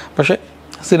 പക്ഷേ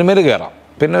സിനിമയിൽ കയറാം,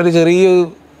 പിന്നെ ഒരു ചെറിയ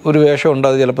ഒരു വേഷമുണ്ട്,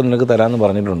 അത് ചിലപ്പോൾ നിനക്ക് തരാമെന്ന്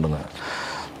പറഞ്ഞിട്ടുണ്ടെന്ന്.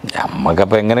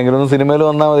 നമുക്കപ്പോൾ എങ്ങനെയെങ്കിലും ഒന്ന് സിനിമയിൽ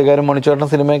വന്നാൽ മതി. കാര്യം മണിച്ചേട്ടൻ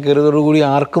സിനിമയിൽ കയറിയതോടുകൂടി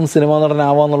ആർക്കും സിനിമ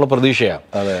നടനാവാന്നുള്ള പ്രതീക്ഷയാണ്.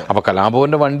 അപ്പോൾ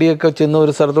കലാഭവൻ്റെ വണ്ടിയൊക്കെ ചെന്ന്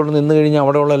ഒരു സ്ഥലത്തോട്ട് നിന്ന് കഴിഞ്ഞാൽ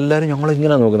അവിടെയുള്ള എല്ലാവരും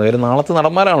ഞങ്ങളിങ്ങനെ നോക്കുന്നത്. കാര്യം നാളത്തെ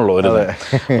നടന്മാരാണല്ലോ വരുന്നത്,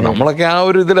 നമ്മളൊക്കെ ആ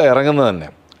ഒരു ഇതിലാണ് ഇറങ്ങുന്നത് തന്നെ.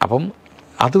 അപ്പം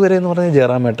അതുവരെ എന്ന് പറഞ്ഞാൽ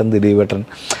ജയറാമേട്ടൻ, ദിലീപേട്ടൻ,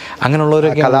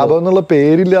 അങ്ങനെയുള്ളവരൊക്കെ കലാഭവൻ എന്നുള്ള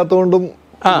പേരില്ലാത്തതുകൊണ്ടും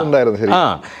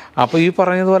അപ്പോൾ ഈ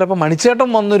പറഞ്ഞതുപോലെ അപ്പോൾ മണിച്ചേട്ടൻ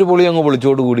വന്നൊരു പൊളി അങ്ങ്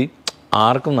പൊളിച്ചോടുകൂടി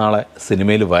ആർക്കും നാളെ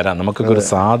സിനിമയിൽ വരാം, നമുക്കൊക്കെ ഒരു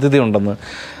സാധ്യതയുണ്ടെന്ന്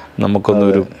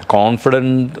നമുക്കൊന്നൊരു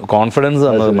കോൺഫിഡൻസ്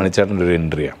തന്നത് മണിച്ചേട്ടൻ്റെ ഒരു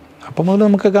എൻട്രിയാണ്. അപ്പം മുതൽ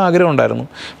നമുക്കൊക്കെ ആഗ്രഹം ഉണ്ടായിരുന്നു.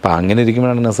 അപ്പം അങ്ങനെ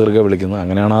ഇരിക്കുമ്പോഴാണ് നസീർക്കെ വിളിക്കുന്നത്.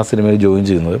 അങ്ങനെയാണ് ആ സിനിമയിൽ ജോയിൻ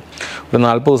ചെയ്യുന്നത്. ഒരു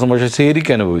 40 ദിവസം പക്ഷേ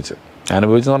ശരിക്കും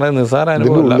അനുഭവിച്ചെന്ന് പറഞ്ഞാൽ നിസ്സാര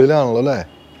അനുഭവം.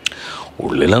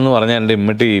 ഉള്ളിലെന്ന് പറഞ്ഞാൽ എൻ്റെ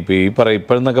ഇമ്മട്ടി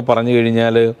ഇപ്പോഴെന്നൊക്കെ പറഞ്ഞു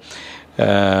കഴിഞ്ഞാൽ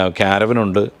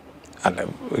ക്യാരവനുണ്ട്. അല്ല,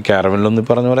 ക്യാരവനിലൊന്നും ഈ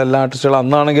പറഞ്ഞ പോലെ എല്ലാ ആർട്ടിസ്റ്റുകളും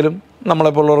അന്നാണെങ്കിലും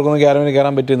നമ്മളെപ്പോലുള്ളവർക്കൊന്നും ക്യാരവനിൽ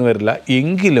കയറാൻ പറ്റിയെന്ന് വരില്ല.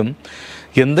 എങ്കിലും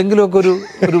എന്തെങ്കിലുമൊക്കെ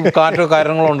ഒരു കാറ്റോ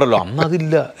കാര്യങ്ങളോ ഉണ്ടല്ലോ.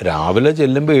 അന്നതില്ല. രാവിലെ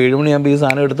ചെല്ലുമ്പോൾ 7 മണിയാകുമ്പോൾ ഈ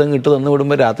സാധനം എടുത്തങ്ങ് ഇട്ട് തന്നു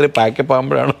വിടുമ്പോൾ രാത്രി പാക്കപ്പ്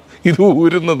ആകുമ്പോഴാണ് ഇത്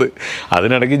ഊരുന്നത്.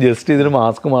 അതിനിടയ്ക്ക് ജസ്റ്റ് ഇതിന്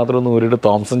മാസ്ക് മാത്രം ഒന്ന് ഊരിയിട്ട്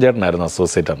തോംസൺ ചേട്ടനായിരുന്നു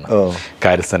അസോസിയേറ്റ് അന്ന്,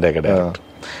 കാരിസൻ്റെ ഒക്കെ ഡയറക്ടർ.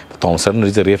 തോംസൺ ചേട്ടൻ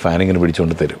ഒരു ചെറിയ ഫാൻ ഇങ്ങനെ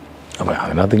പിടിച്ചുകൊണ്ട് തരും. അപ്പോൾ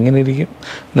അതിനകത്ത് ഇങ്ങനെ ഇരിക്കും.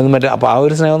 പിന്നെ മറ്റേ അപ്പോൾ ആ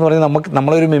ഒരു സ്നേഹം എന്ന് പറഞ്ഞാൽ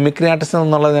നമ്മളൊരു മിമിക്രി ആർട്ടിസ്റ്റ്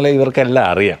എന്നുള്ള നില ഇവർക്കെല്ലാം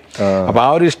അറിയാം. അപ്പോൾ ആ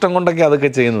ഒരു ഇഷ്ടം കൊണ്ടൊക്കെ അതൊക്കെ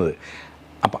ചെയ്യുന്നത്.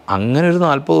 അപ്പം അങ്ങനെ ഒരു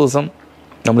 40 ദിവസം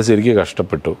നമ്മൾ ശരിക്കും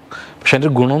കഷ്ടപ്പെട്ടു. പക്ഷെ എൻ്റെ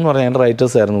ഗുണം എന്ന് പറഞ്ഞാൽ എൻ്റെ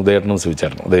റൈറ്റേഴ്സ് ആയിരുന്നു ഉദയേട്ടനും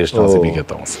സിവിച്ചായിരുന്നു, ഉദയേഷനും സിബിക്കെ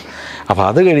തോമസ്. അപ്പോൾ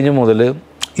അത് കഴിഞ്ഞ് മുതൽ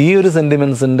ഈ ഒരു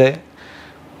സെൻറ്റിമെൻസിൻ്റെ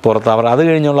പുറത്ത് അത്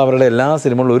കഴിഞ്ഞുള്ള അവരുടെ എല്ലാ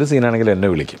സിനിമകളിലും ഒരു സീനാണെങ്കിലും എന്നെ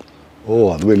വിളിക്കും.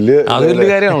 അത് വലിയ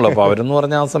കാര്യമാണല്ലോ. അപ്പോൾ അവരെന്ന്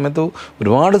പറഞ്ഞാൽ ആ സമയത്ത്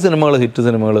ഒരുപാട് സിനിമകൾ, ഹിറ്റ്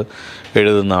സിനിമകൾ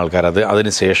എഴുതുന്ന ആൾക്കാർ.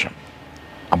 അതിന് ശേഷം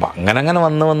അപ്പം അങ്ങനെ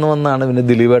വന്നാണ് പിന്നെ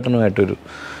ദിലീപേട്ടനുമായിട്ടൊരു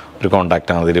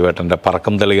കോൺടാക്റ്റാണ്. ദിലീപേട്ടൻ്റെ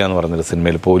പറക്കം തെളിക എന്ന് പറഞ്ഞൊരു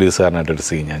സിനിമയിൽ പോലീസുകാരനായിട്ടൊരു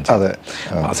സീൻ ഞാൻ ചെയ്തു.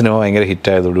 ആ സിനിമ ഭയങ്കര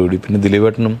ഹിറ്റായതോടുകൂടി പിന്നെ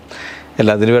ദിലീപേട്ടൻ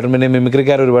പിന്നെ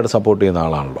മിമിക്രിക്കാർ ഒരുപാട് സപ്പോർട്ട് ചെയ്യുന്ന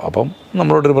ആളാണല്ലോ. അപ്പം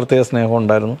നമ്മളോടൊരു പ്രത്യേക സ്നേഹം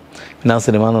ഉണ്ടായിരുന്നു. പിന്നെ ആ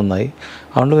സിനിമ നന്നായി.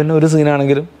 അതുകൊണ്ട് പിന്നെ ഒരു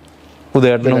സീനാണെങ്കിലും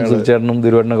ഉദയേട്ടനും സുചേട്ടനും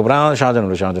ദിലീപേട്ടനൊക്കെ പറഞ്ഞാൽ ഷാജൻ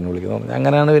വിളിക്കുന്നത്.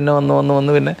 അങ്ങനെയാണ് പിന്നെ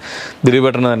വന്ന് പിന്നെ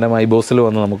ദിലീപേട്ടന് തന്നെ മൈ ബോസിൽ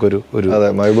വന്ന് നമുക്കൊരു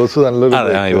മൈ ബോസ്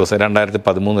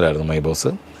 2013 മൈ ബോസ്,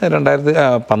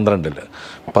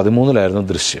 2013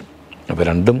 ദൃശ്യം. അപ്പോൾ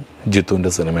രണ്ടും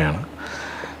ജിത്തുവിൻ്റെ സിനിമയാണ്.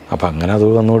 അപ്പം അങ്ങനെ അത്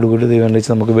വന്നോടുകൂടി തീരുമാനിച്ച്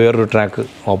നമുക്ക് വേറൊരു ട്രാക്ക്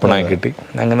ഓപ്പണായി കിട്ടി.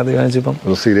 അങ്ങനെ തീരുമാനിച്ചപ്പം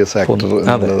സീരിയസ്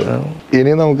ആക്ടർ.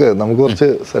 ഇനി നമുക്ക് കുറച്ച്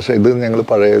സെഷൻ, ഇത് ഞങ്ങൾ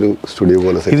പഴയ ഒരു സ്റ്റുഡിയോ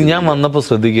പോലെ ഇത് ഞാൻ വന്നപ്പോൾ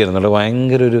ശ്രദ്ധിക്കുകയായിരുന്നു.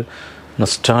 ഭയങ്കര ഒരു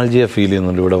നൊസ്റ്റാൾജിയ ഫീൽ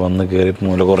ചെയ്യുന്നുണ്ട്. ഇവിടെ വന്ന് കയറിയപ്പോൾ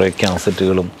മുതൽ കുറേ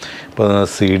കാസറ്റുകളും ഇപ്പോൾ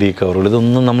CD കവറുകൾ,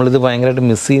 ഇതൊന്നും നമ്മളിത് ഭയങ്കരമായിട്ട്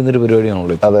മിസ് ചെയ്യുന്നൊരു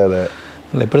പരിപാടിയാണല്ലോ. അതെ.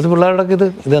 ഇപ്പോഴത്തെ പിള്ളേരുടെയൊക്കെ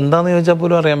ഇതെന്താണെന്ന് ചോദിച്ചാൽ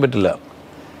പോലും അറിയാൻ പറ്റില്ല.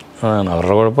 അതാണ്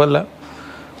അവരുടെ കുഴപ്പമല്ല.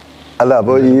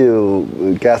 അപ്പോൾ ഈ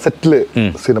കാസറ്റില്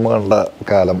സിനിമ കണ്ട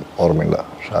കാലം ഓർമ്മയുണ്ടോ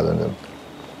ഷാജോൻ?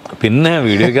 പിന്നെ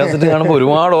വീഡിയോ കാസറ്റ് കാണുമ്പോൾ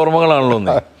ഒരുപാട് ഓർമ്മകളാണല്ലോ.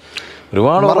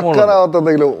 ഒരുപാട്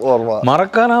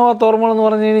മറക്കാനാവാത്ത ഓർമ്മകൾ എന്ന്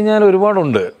പറഞ്ഞു കഴിഞ്ഞാൽ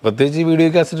ഒരുപാടുണ്ട്. പ്രത്യേകിച്ച് ഈ വീഡിയോ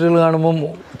കാസറ്റുകൾ കാണുമ്പം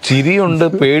ചിരിയുണ്ട്,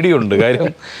 പേടിയുണ്ട്. കാര്യം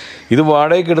ഇത്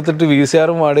വാടകയ്ക്ക് എടുത്തിട്ട് VCR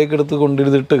വാടകയ്ക്ക് എടുത്ത്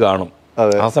കൊണ്ടിരുന്നിട്ട് കാണും.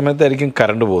 ആ സമയത്തായിരിക്കും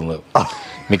കറണ്ട് പോകുന്നത്.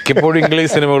 മിക്കപ്പോഴും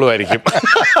ഇംഗ്ലീഷ് സിനിമകളും ആയിരിക്കും.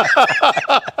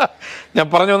 ഞാൻ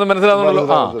പറഞ്ഞു ഒന്ന് മനസ്സിലാവുന്നുണ്ടല്ലോ.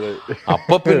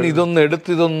 അപ്പൊ പിന്നെ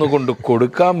ഇതൊന്ന് കൊണ്ട്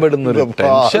കൊടുക്കാൻ പെടുന്നൊരു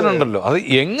ടെൻഷൻ ഉണ്ടല്ലോ. അത്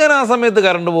എങ്ങനെ ആ സമയത്ത്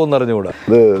കറണ്ട് പോകുന്ന അറിഞ്ഞുകൂടാ.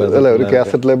 ഒരു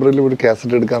കാസറ്റ് ലൈബ്രറിയിൽ ഒരു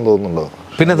കാസറ്റ് എടുക്കാൻ തോന്നുന്നുണ്ടോ?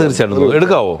 പിന്നെ തീർച്ചയായിട്ടും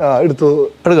എടുക്കാവോ?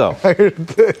 എടുക്കാം.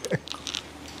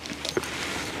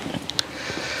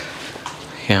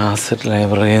 കാസറ്റ്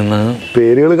ലൈബ്രറിയിൽ നിന്ന്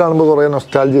പേരുകൾ കാണുമ്പോൾ കുറെ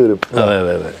നൊസ്റ്റാൾജി വരും.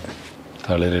 അതെ.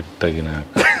 തളിരിട്ടകിനാക്ക്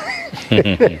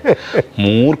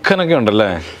മൂർഖനൊക്കെ ഉണ്ടല്ലേ?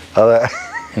 അതെ,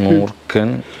 മൂർഖൻ,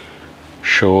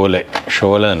 ഷോല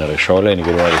തന്നെ അറിയാം. ഷോല എനിക്ക്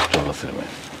ഒരുപാട് ഇഷ്ടമുള്ള സിനിമ.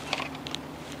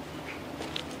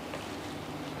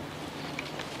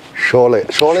 ഷോല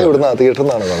ഇവിടുന്ന് തിയേറ്ററിൽ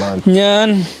നിന്നാണ് കാണാൻ. ഞാൻ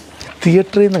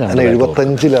തിയേറ്ററിൽ നിന്ന് കാണാൻ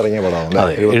 75 ഇറങ്ങിയ പടമാണ്.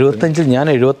 അതെ, 75. ഞാൻ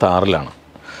 76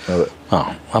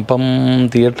 അപ്പം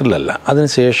തിയേറ്ററിലല്ല.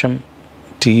 അതിനുശേഷം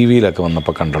TV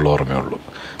വന്നപ്പോൾ കണ്ടുള്ള ഓർമ്മയുള്ളൂ.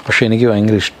 പക്ഷെ എനിക്ക്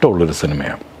ഭയങ്കര ഇഷ്ടമുള്ളൊരു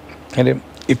സിനിമയാണ്. കാര്യം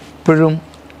ഇപ്പോഴും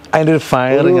അതിൻ്റെ ഒരു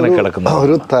ഫയർ ഇങ്ങനെ കിടക്കുന്ന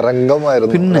ഒരു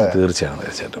തരംഗമായിരുന്നു. പിന്നെ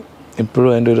തീർച്ചയായിട്ടും ഇപ്പോഴും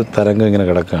അതിൻ്റെ ഒരു തരംഗം ഇങ്ങനെ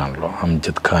കിടക്കുകയാണല്ലോ.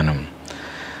 അംജിത് ഖാനും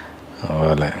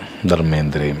അതുപോലെ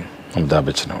ധർമ്മേന്ദ്രയും അമിതാഭ്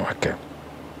ബച്ചനും ഒക്കെ.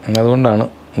 അതുകൊണ്ടാണ്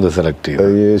ഇത് സെലക്ട് ചെയ്തത്.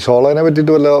 ഈ ഷോളനെ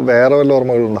പറ്റിയിട്ട് വേറെ വല്ല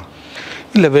ഓർമ്മകളുണ്ടോ?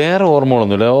 ഇല്ല, വേറെ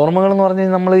ഓർമ്മകളൊന്നുമില്ല. ഓർമ്മകളെന്ന് പറഞ്ഞു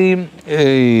കഴിഞ്ഞാൽ നമ്മൾ ഈ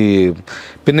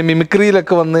പിന്നെ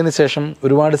മിമിക്രിയിലൊക്കെ വന്നതിന് ശേഷം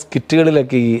ഒരുപാട്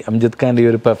സ്കിറ്റുകളിലൊക്കെ ഈ അംജിത് ഖാൻ്റെ ഈ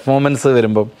ഒരു പെർഫോമൻസ്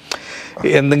വരുമ്പം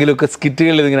എന്തെങ്കിലുമൊക്കെ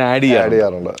സ്കിറ്റുകൾ ഇതിങ്ങനെ ആഡ്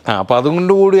ചെയ്യാറുണ്ട്. അപ്പോൾ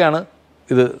അതുകൊണ്ട് കൂടിയാണ്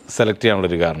ഇത് സെലക്ട്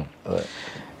ചെയ്യാനുള്ളൊരു കാരണം.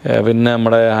 പിന്നെ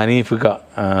നമ്മുടെ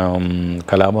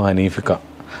കലാഭ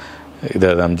ഇത്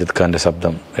അംജിത് ഖാൻ്റെ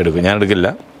ശബ്ദം എടുക്കും. ഞാൻ എടുക്കില്ല.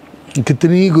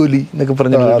 കിത്തനീ ഗോലി എന്നൊക്കെ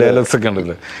പറഞ്ഞ ഡയലോഗ്സ് ഒക്കെ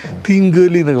ഉണ്ടല്ലോ, തീൻ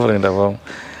ഗോലി എന്നൊക്കെ പറഞ്ഞിട്ട്. അപ്പം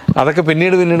അതൊക്കെ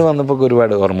പിന്നീട് വന്നപ്പോൾ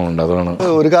ഒരുപാട് ഓർമ്മകളുണ്ട്. അതാണ്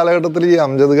ഒരു കാലഘട്ടത്തിൽ ഈ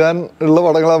അംജദ് ഖാൻ ഉള്ള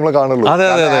പടങ്ങൾ നമ്മൾ കാണുള്ളൂ. അതെ,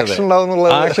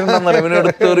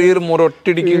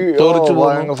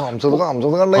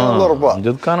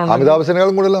 അമിതാഭ്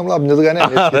ബച്ചനേക്കാളും കൂടുതൽ നമ്മൾ അംജദ് ഖാനെ.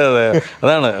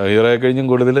 അതാണ് ഹീറോയെ കഴിഞ്ഞും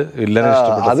കൂടുതൽ വില്ലനെ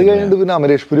ഇഷ്ടപ്പെട്ടു. അത് കഴിഞ്ഞിട്ട് പിന്നെ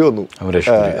അമരേഷ് പുരി വന്നു.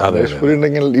 അമരേഷ് പുരി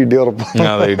ഉണ്ടെങ്കിൽ ഇടി ഉറപ്പാണ്.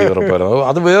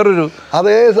 അത് വേറൊരു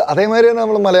അതേമാതിരി തന്നെ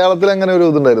നമ്മൾ മലയാളത്തിൽ അങ്ങനെ ഒരു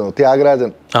ഇതുണ്ടായിരുന്നു,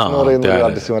 ത്യാഗരാജൻ എന്ന് പറയുന്ന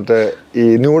ആർട്ടിസ്റ്റ്. മറ്റേ ഈ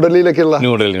ന്യൂഡൽഹിയിലൊക്കെയുള്ള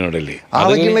ന്യൂഡൽഹി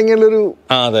എന്തെങ്കിലും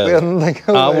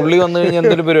ആ പുള്ളി വന്നു കഴിഞ്ഞാൽ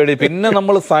എന്തൊരു പരിപാടി. പിന്നെ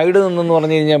നമ്മൾ സൈഡ് നിന്നെന്ന്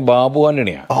പറഞ്ഞു കഴിഞ്ഞാൽ ബാബു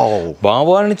ആന്റണിയാണ്. ബാബു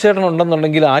ആന്റണി ചേട്ടൻ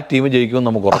ഉണ്ടെന്നുണ്ടെങ്കിൽ ആ ടീം ജയിക്കുമെന്ന്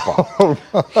നമുക്ക് ഉറപ്പാണ്.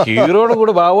 ഹീറോയുടെ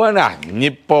കൂടെ ബാബു ആന്റണി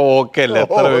ഇനിയിപ്പോ ഓക്കെ അല്ലേ,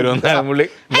 എത്ര വരും പുള്ളി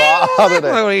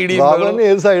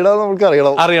ഏത് സൈഡാന്ന് നമുക്ക്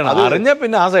അറിയണം. അറിഞ്ഞാൽ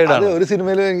പിന്നെ ആ സൈഡാണ്. ഒരു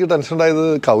സിനിമയിൽ എനിക്ക് ടെൻഷൻ ഉണ്ടായത്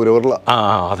കൗരവറിലാണ്.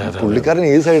 പുള്ളിക്കാരൻ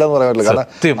ഏത് സൈഡാന്ന് പറയാൻ പറ്റില്ല. കാരണം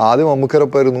ആദ്യം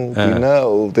മമ്മൂക്കരൊപ്പായിരുന്നു, പിന്നെ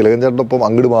തിലകൻ ചേട്ടനൊപ്പം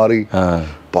അങ്ങോട്ട് മാറി.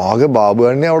 ആകെ ബാബു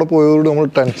ആന്റണി അവിടെ പോയതോട് നമ്മൾ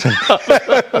ടെൻഷൻ.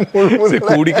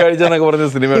 കൂടിക്കാഴ്ച എന്നൊക്കെ പറഞ്ഞ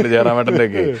സിനിമയുണ്ട് ജയറാമേട്ടൻ്റെ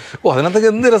ഒക്കെ. അതിനകത്തൊക്കെ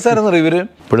എന്ത് രസമായിരുന്നു ഇവര്.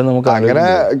 ഇപ്പോഴും നമുക്ക് അങ്ങനെ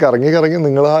കറങ്ങി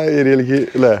നിങ്ങൾ ആ ഏരിയയിലേക്ക്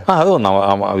അല്ലേ. അതോ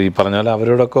ഈ പറഞ്ഞ പോലെ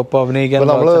അവരോടൊക്കെ ഒപ്പം അഭിനയിക്കാൻ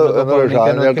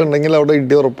ഉണ്ടെങ്കിൽ അവിടെ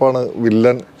ഇടി ഉറപ്പാണ്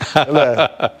വില്ലൻ.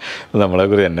 നമ്മളെ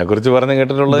എന്നെ കുറിച്ച് പറഞ്ഞു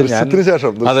കേട്ടിട്ടുള്ളത് ദൃശ്യത്തിന്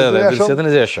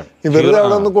ശേഷം ഇവരുടെ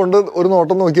അവിടെ ഒന്ന് കൊണ്ട് ഒരു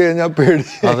നോട്ടം നോക്കി കഴിഞ്ഞാൽ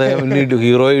പേടിച്ച്. അതെ,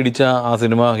 ഹീറോയെ ഇടിച്ച ആ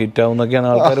സിനിമ ഹിറ്റാവും എന്നൊക്കെയാണ്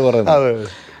ആൾക്കാർ പറയുന്നത്.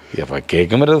 അപ്പൊ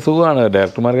കേൾക്കുമ്പോ ഒരു സുഖമാണ്.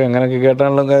 ഡയറക്ടർമാർക്ക് അങ്ങനെയൊക്കെ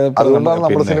കേട്ടാണല്ലോ.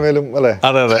 നമ്മുടെ സിനിമയിലും അല്ലേ.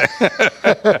 അതെ.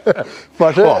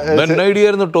 പക്ഷേ ഐഡിയ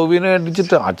ആയിരുന്നു ടോവിനെ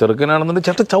അടിച്ചിട്ട് ആ ചെറുക്കനാണെന്നുണ്ട്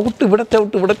ചേട്ടാ ചവിട്ട് ഇവിടെ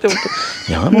ചവിട്ട്.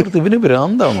 ഞാൻ ഓർത്ത് ഇവന്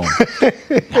ഭ്രാന്താണോ.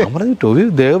 ഞാൻ പറഞ്ഞു ടോവി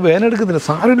ദേഹം വേനെടുക്കുന്നില്ല,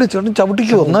 സാരമില്ല ചേട്ടൻ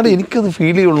ചവിട്ടിക്കോ, എന്നാലും എനിക്കത്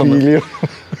ഫീൽ ചെയ്യുള്ളൂ.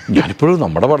 ഞാനിപ്പോഴും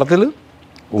നമ്മുടെ പടത്തിൽ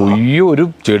ഒരു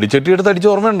ചെടിച്ചട്ടി എടുത്ത് അടിച്ച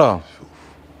ഓർമ്മയുണ്ടോ?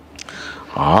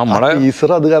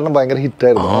 അത് കാരണം ഭയങ്കര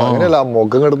ഹിറ്റായിരുന്നു. അങ്ങനെയല്ല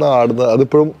മുഖം കിടന്ന് ആടുന്നത്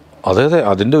അതിപ്പോഴും. അതെ,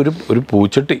 അതിൻ്റെ ഒരു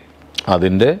പൂച്ചട്ടി,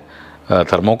 അതിൻ്റെ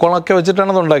തെർമോക്കോളൊക്കെ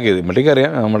വെച്ചിട്ടാണ് അത് ഉണ്ടാക്കിയത്. ഇമ്മട്ടിക്ക്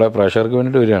അറിയാം, നമ്മുടെ പ്രേക്ഷകർക്ക്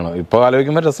വേണ്ടിയിട്ട് വരികയാണ്. ഇപ്പോൾ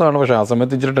ആലോചിക്കുമ്പോൾ രസമാണ്, പക്ഷേ ആ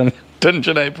സമയത്ത് ഇച്ചിരി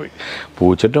ടെൻഷനായിപ്പോയി.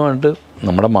 പൂച്ചട്ടി വന്നിട്ട്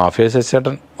നമ്മുടെ മാഫിയ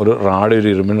ചേട്ടൻ ഒരു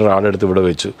ഇരുമ്പിൻ്റെ റാഡ് എടുത്ത് ഇവിടെ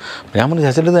വെച്ചു. ഞാൻ പറഞ്ഞു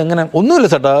ചേട്ടൻ ഇത് എങ്ങനെ? ഒന്നുമില്ല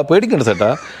ചേട്ടാ, പേടിക്കണ്ട ചേട്ടാ,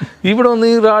 ഇവിടെ വന്ന്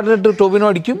ഈ റാഡിനിട്ട് ടോബിനോ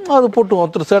അടിക്കും, അത് പൊട്ടും,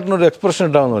 അത്ര ചേട്ടനൊരു എക്സ്പ്രഷൻ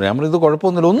ഇട്ടാമെന്ന് പറഞ്ഞു. ഞാൻ പറഞ്ഞു ഇത്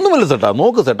കുഴപ്പമൊന്നുമില്ല, ഒന്നുമില്ല ചേട്ടാ,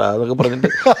 നോക്ക് ചേട്ടാ അതൊക്കെ പറഞ്ഞിട്ട്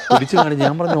പിടിച്ച് കാണിച്ച്.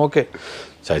 ഞാൻ പറഞ്ഞു ഓക്കെ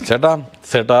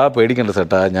ചേട്ടാ പേടിക്കണ്ട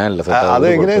ചേട്ടാ, ഞാനല്ല ചേട്ടാ. അത്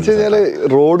എങ്ങനെയാ വെച്ച് കഴിഞ്ഞാല്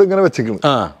റോഡ് ഇങ്ങനെ വെച്ചിരിക്കുന്നു,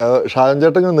 ഷാജൻ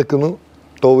ചേട്ടൻ ഇങ്ങനെ നിൽക്കുന്നു,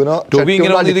 ടോബി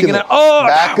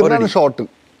ഇങ്ങനെ ഷോട്ട്,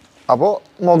 അപ്പോ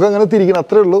മുഖം ഇങ്ങനെ തിരിക്കണം,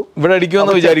 അത്രേ ഉള്ളൂ. ഇവിടെ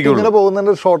അടിക്കുമെന്ന് വിചാരിക്കും. ഇങ്ങനെ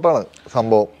പോകുന്നതിന്റെ ഷോട്ടാണ്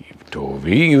സംഭവം.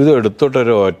 ടോബി ഇത്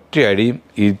എടുത്തോട്ടൊരു ഒറ്റ അടിയും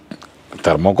ഈ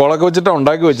തെർമോക്കോളൊക്കെ വെച്ചിട്ടാണ്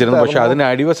ഉണ്ടാക്കി വെച്ചിരുന്നത്. പക്ഷെ അതിന്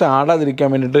അടിവശം ആടാതിരിക്കാൻ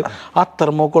വേണ്ടിയിട്ട് ആ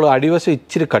തെർമോക്കോൾ അടിവശം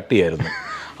ഇച്ചിരി കട്ടിയായിരുന്നു.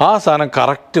 ആ സാധനം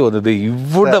കറക്റ്റ് വന്നത്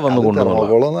ഇവിടെ വന്ന്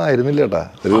കൊണ്ടുവന്നു. ആയിരുന്നില്ല ചേട്ടാ,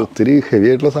 ഒരു ഒത്തിരി ഹെവി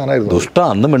ആയിട്ടുള്ള സാധനമായിരുന്നു. ദുഷ്ട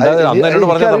അന്ന് മിണ്ടാതെ അന്ന് എന്നോട്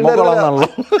പറഞ്ഞ തെർമോക്കോളാണല്ലോ.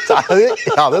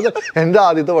 അത് എന്റെ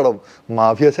ആദ്യത്തെ പടം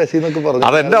മാഫിയ ശശി എന്നൊക്കെ പറഞ്ഞു.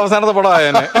 അതെന്റെ അവസാനത്തെ പടമായ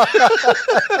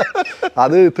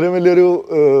അത് ഇത്രയും വലിയൊരു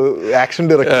ആക്ഷൻ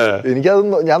ഡയറക്ടർ. എനിക്കത്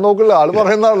ഞാൻ നോക്കില്ല, ആള്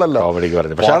പറയുന്നതാണല്ലോ ഇതിങ്ങനെ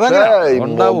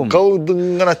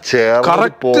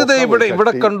കറക്റ്റ്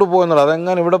ഇവിടെ കണ്ടുപോകുന്നുള്ളൂ.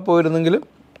 അതെങ്ങനെ ഇവിടെ പോയിരുന്നെങ്കിലും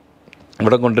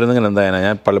ഇവിടെ കൊണ്ടിരുന്നെങ്കിൽ എന്തായാലും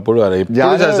ഞാൻ പലപ്പോഴും അറിയും. ഞാൻ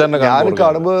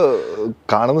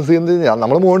കാണുന്ന സീൻ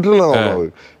നമ്മള് മോണിറ്ററിലാണ് നോക്കുന്നത്.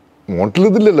 മോണിറ്ററിൽ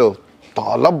ഇതില്ലല്ലോ,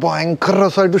 തല ഭയങ്കര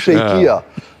രസമായിട്ട് ഷെയ്ക്ക് ചെയ്യാ,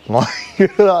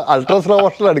 അൾട്രാ സ്ലോ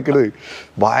മോഷനിൽ അടുക്കണത്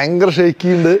ഭയങ്കര ഷെയ്ക്ക്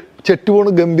ചെയ്യുന്നുണ്ട്, ചെട്ടുപോണ്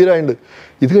ഗംഭീരമായിട്ടുണ്ട്.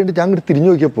 ഇത് കഴിഞ്ഞിട്ട് ഞാൻ ഇങ്ങോട്ട് തിരിഞ്ഞു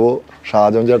നോക്കിയപ്പോ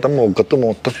ഷാജോൻ ചേട്ടൻ മുഖത്ത്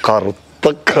മൊത്തം കറുത്ത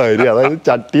കരി, അതായത്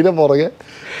ചട്ടീനെ പുറകെ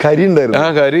കരി ഉണ്ടായിരുന്നു.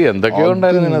 കരി എന്തൊക്കെയോ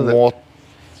ഉണ്ടായിരുന്നു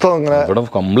ഇവിടെ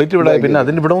കംപ്ലീറ്റ് ഇവിടെ. പിന്നെ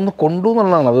അതിന് ഇവിടെ ഒന്ന്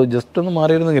കൊണ്ടുവന്നുള്ളതാണ്, അത് ജസ്റ്റ് ഒന്ന്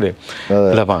മാറിയിരുന്നെങ്കിലേ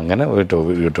അല്ല. അപ്പം അങ്ങനെ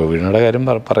ടോവിനോടെ കാര്യം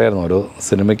പറയായിരുന്നു. ഓരോ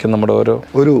സിനിമയ്ക്കും നമ്മുടെ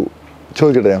ഒരു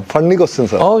ചോദിക്കട്ടെ ഫണ്ണി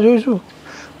ക്വസ്റ്റ്യൻസ്. ചോദിച്ചു.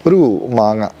 ഒരു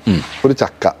മാങ്ങ, ഒരു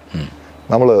ചക്ക,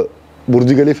 നമ്മള്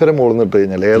ബുർജ് ഖലീഫയുടെ മുകളിൽ നിന്ന് ഇട്ട്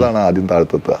കഴിഞ്ഞാൽ ഏതാണ് ആദ്യം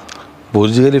താഴ്ത്തെത്തുക?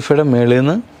 ബുർജ് ഖലീഫയുടെ മേളിൽ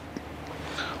നിന്ന്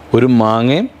ഒരു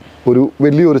മാങ്ങയും ഒരു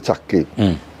വലിയൊരു ചക്കയും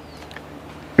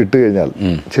ഇട്ട് കഴിഞ്ഞാൽ,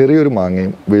 ചെറിയൊരു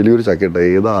മാങ്ങയും വലിയൊരു ചക്ക ഇട്ട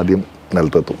ഏതാ ആദ്യം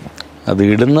നിലത്തെത്തും? അത്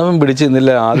ഇടുന്നവൻ പിടിച്ച്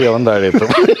നിന്നില്ല, ആദ്യം അവൻ താഴെ എത്തും.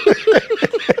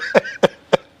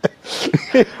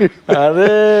 അത്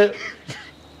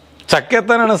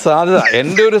ചക്കെത്താനാണ് സാധ്യത.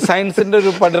 എൻ്റെ ഒരു സയൻസിന്റെ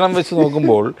ഒരു പഠനം വെച്ച്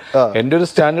നോക്കുമ്പോൾ, എൻ്റെ ഒരു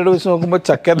സ്റ്റാൻഡേർഡ് വെച്ച് നോക്കുമ്പോൾ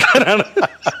ചക്കെത്താനാണ്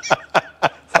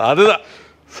സാധ്യത.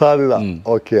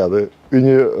 ഓക്കെ, അത്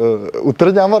ഇനി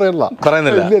ഉത്തരം ഞാൻ പറയുന്നില്ല.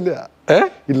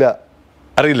 ഇല്ല,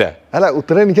 അറിയില്ല. അല്ല,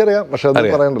 ഉത്തരം എനിക്കറിയാം, പക്ഷെ അത്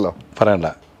പറയണ്ട.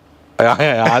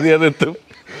 ആദ്യം അത് എത്തും,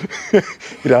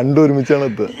 രണ്ടും ഒരുമിച്ചാണ്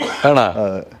എത്തുക. ആണോ?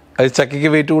 അത് ചക്കയ്ക്ക്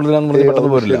വെയിറ്റ് കൂടുതലാന്ന്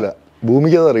പെട്ടെന്ന് പോരില്ല.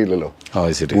 ഭൂമിക്ക് അത് അറിയില്ലല്ലോ.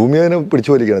 ഭൂമി അതിനെ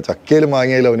പിടിച്ചു വലിക്കണം. ചക്കയിലും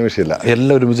മാങ്ങയിലും അവന് വിഷയമില്ല,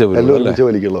 എല്ലാം ഒരുമിച്ച്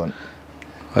വലിക്കുള്ളവൻ.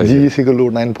 G=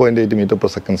 9.8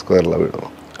 m/s² വീട്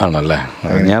ആണല്ലേ?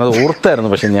 ഞാനത് ഓർത്തായിരുന്നു,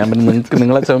 പക്ഷെ ഞാൻ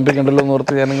നിങ്ങളെ ചമപ്പിക്കണ്ടല്ലോ എന്ന്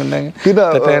ഓർത്ത് ഞാൻ.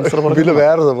 പിന്നെ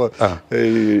വേറെ സംഭവം, ഈ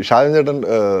ഷാജൻ ചേട്ടൻ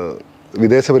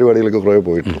വിദേശ പരിപാടികളൊക്കെ കുറേ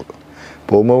പോയിട്ടുള്ളൂ.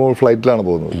 പോകുമ്പോൾ ഫ്ലൈറ്റിലാണ്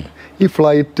പോകുന്നത്. ഈ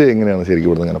ഫ്ലൈറ്റ് എങ്ങനെയാണ് ശരിക്കും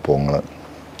ഇവിടുന്ന് ഇങ്ങനെ പോകുന്നത്?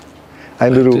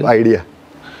 അതിൻ്റെ ഒരു ഐഡിയ.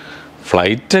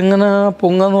 ഫ്ലൈറ്റ് എങ്ങനെ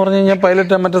പൊങ്ങാന്ന് പറഞ്ഞു കഴിഞ്ഞാൽ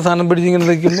പൈലറ്റ് മറ്റേ സാധനം പിടിച്ചിങ്ങനെ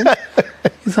നിൽക്കുമ്പോൾ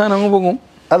ഈ സാധനം അങ്ങ് പൊങ്ങും.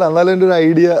 അല്ല എന്നാലും എൻ്റെ ഒരു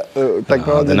ഐഡിയ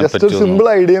ടെക്നോളജി ജസ്റ്റ് ഒരു സിമ്പിൾ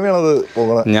ഐഡിയയാണത്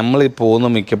പോകുന്നത്. നമ്മൾ ഈ പോകുന്ന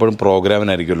മിക്കപ്പോഴും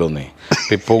പ്രോഗ്രാമിനായിരിക്കുമല്ലോ ഒന്നേ.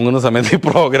 ഈ പോകുന്ന സമയത്ത് ഈ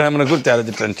പ്രോഗ്രാമിനെ കുറിച്ച്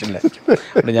ആലോചിച്ച് ടെൻഷനില്ല.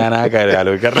 ഞാൻ ആ കാര്യം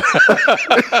ആലോചിക്കാറില്ല.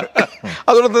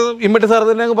 അതുകൊണ്ട് ഇമ്മട്ടി സാർ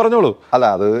തന്നെ അങ്ങ് പറഞ്ഞോളൂ. അല്ല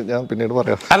അത് ഞാൻ പിന്നീട്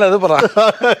പറയാം. അല്ല അത് പറ.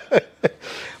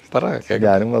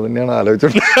 ഞാനും അത് തന്നെയാണ്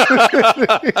ആലോചിച്ചോണ്ട്.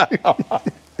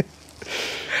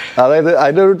 അതായത്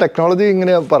അതിൻ്റെ ഒരു ടെക്നോളജി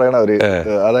ഇങ്ങനെയാ പറയണ അവര്.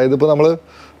 അതായത് ഇപ്പൊ നമ്മള്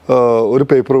ഒരു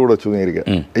പേപ്പർ കൂടെ വെച്ചു നേരിക്കുക.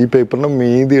 ഈ പേപ്പറിന്റെ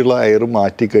മീതിയുള്ള എയർ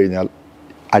മാറ്റി കഴിഞ്ഞാൽ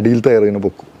അടിയിലത്തെ എയർ ഇങ്ങനെ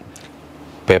പൊക്കും.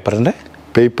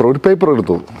 ഒരു പേപ്പർ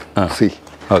എടുത്തു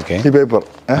ഈ പേപ്പർ,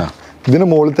 ഇതിന്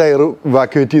മുകളിലത്തെ എയർ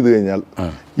വാക്യുവേറ്റ് ചെയ്ത് കഴിഞ്ഞാൽ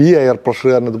ഈ എയർ പ്രഷർ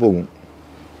കാരണം ഇത് പോകും.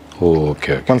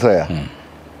 മനസ്സിലായ?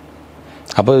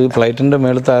 അപ്പൊ ഈ ഫ്ലൈറ്റിന്റെ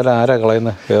മേളത്തെ ആരാ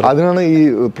കളയുന്നത്? അതിനാണ് ഈ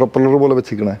പ്രൊപ്പല്ലർ പോലെ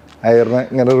വെച്ചിരിക്കണേ, എയറിനെ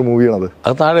ഇങ്ങനെ റിമൂവ് ചെയ്യണത്.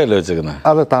 അത് താഴെയല്ലേ വെച്ചേക്കുന്നത്?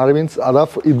 അതെ, താഴെ മീൻസ് അതാ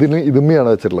ഇതുമ്മയാണ്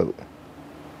വെച്ചിട്ടുള്ളത്.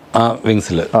 ആ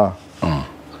വിങ്സില്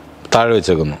താഴെ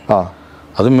വെച്ചേക്കുന്നു.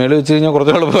 അത് മേളിൽ വെച്ച് കഴിഞ്ഞാൽ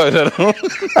കുറച്ച് എളുപ്പമായിരുന്നു.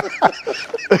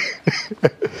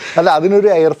 അല്ല, അതിനൊരു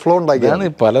എയർ ഫ്ലോ ഉണ്ടാക്കിയാണ്.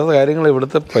 പല കാര്യങ്ങളും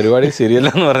ഇവിടുത്തെ പരിപാടി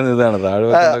ശരിയല്ല എന്ന് പറയുന്നതാണ്. താഴെ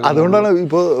അതുകൊണ്ടാണ്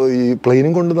ഇപ്പോൾ ഈ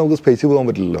പ്ലെയിനും കൊണ്ട് നമുക്ക് സ്പേസിൽ പോകാൻ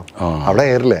പറ്റില്ലല്ലോ. അവിടെ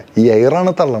എയറില്ലേ, ഈ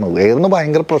എയറാണ് തള്ളണത്. എയറിന്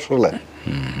ഭയങ്കര പ്രഷറല്ലേ,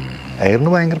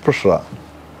 എയറിന് ഭയങ്കര പ്രഷറാ.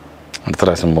 അടുത്ത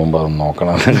പ്രാവശ്യം പോകുമ്പോൾ അത്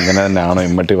നോക്കണം. ഇങ്ങനെ തന്നെയാണോ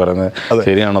ഇമ്മട്ടി പറയുന്നത്?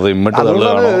 ശരിയാണോ? അത് ഇമ്മട്ടി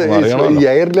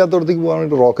എയറില്ലാത്തടത്തേക്ക് പോകാൻ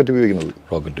വേണ്ടി റോക്കറ്റ് ഉപയോഗിക്കുന്നത്.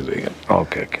 റോക്കറ്റ് ഉപയോഗിക്കാം.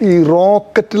 ഓക്കെ. ഈ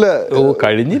റോക്കറ്റില്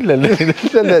കഴിഞ്ഞില്ലല്ലേ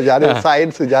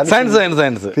സയൻസ്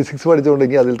ഫിസിക്സ്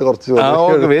പഠിച്ചുകൊണ്ടെങ്കിൽ അതിലത്തെ കുറച്ച്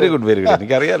വെരി ഗുഡ്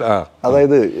എനിക്കറിയാലോ.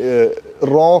 അതായത്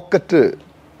റോക്കറ്റ്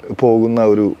പോകുന്ന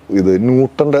ഒരു ഇത്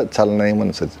ന്യൂട്ടന്റെ ചലനനിയമം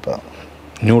അനുസരിച്ചിട്ടാണ്.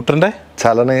 ന്യൂട്ടന്റെ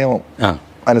ചലനനിയമം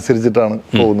അനുസരിച്ചിട്ടാണ്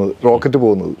പോകുന്നത്, റോക്കറ്റ്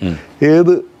പോകുന്നത്.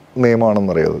 ഏത്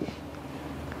നിയമമാണെന്ന് അറിയാതെ?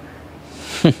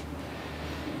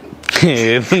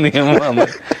 ഏത് നിയമമാണ്?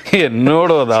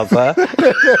 എന്നോടോ ദാസ?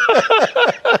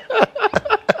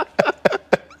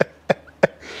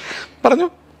 പറഞ്ഞു.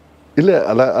 ഇല്ല,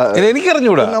 അല്ല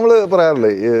എനിക്കറിഞ്ഞൂടാ. നമ്മള്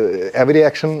പറയാറില്ലേ every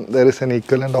action there is an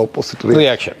equal and opposite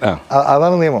reaction.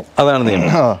 അതാണ് നിയമം.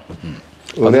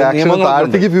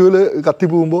 താഴത്തേക്ക് ഫ്യൂല് കത്തി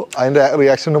പോകുമ്പോ അതിന്റെ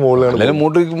റിയാക്ഷന്റെ മുകളിലാണ്.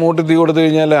 മൂട്ടി തീ കൊടുത്തു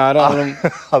കഴിഞ്ഞാൽ ആരാണ്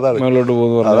മേലോട്ട്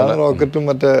പോകുന്നത്? അതാണ് റോക്കറ്റും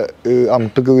മറ്റേ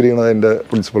അമിട്ടൊക്കെ വിരിയണത് അതിന്റെ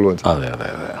പ്രിൻസിപ്പൾ.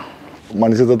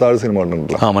 മണിച്ചിത്രത്താഴ് സിനിമ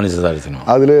കണ്ടിട്ടുണ്ടല്ലോ.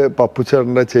 അതില്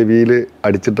പപ്പുച്ചേട്ടന്റെ ചെവിയില്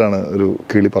അടിച്ചിട്ടാണ് ഒരു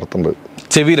കിളി പറത്തുന്നത്.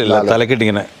 ചെവിയിലല്ല,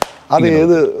 തലക്കെട്ടിങ്ങനെ. അത്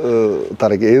ഏത്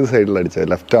തലക്ക്, ഏത് സൈഡിൽ അടിച്ചത്?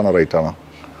 ലെഫ്റ്റ് ആണോ റൈറ്റ് ആണോ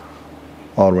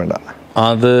ഓർമ്മയുണ്ട?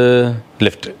 അത്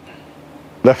ലെഫ്റ്റ്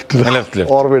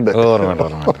ഓർമ്മയുണ്ട്.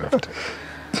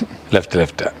 ലെഫ്റ്റ്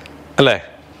അല്ലേ?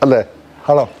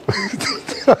 ആണോ?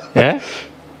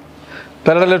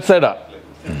 തലയുടെ ലെഫ്റ്റ് സൈഡാ.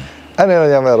 അങ്ങനെയാണ്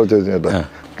ഞാൻ വേറെ ചോദിച്ചു കേട്ടോ.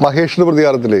 മഹേഷിന്റെ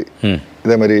പ്രതികാരത്തില്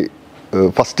ഇതേമാതിരി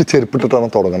ഫസ്റ്റ് ചെരുപ്പിട്ടിട്ടാണ്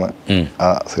തുടങ്ങുന്നത് ആ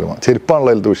സിനിമ. ചെരുപ്പാണല്ലോ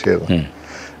അതിലത്തെ വിഷയമായിരുന്നു.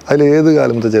 അതിൽ ഏത്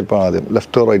കാലത്തെ ചെരുപ്പാണ് ആദ്യം,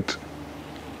 ലെഫ്റ്റ് റൈറ്റ്?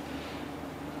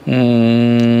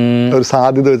 ഒരു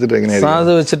സാധ്യത വെച്ചിട്ട് എങ്ങനെയാ?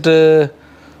 സാധ്യത വെച്ചിട്ട്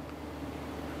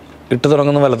ഇട്ട്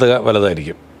തുടങ്ങുന്ന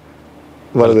വലതായിരിക്കും.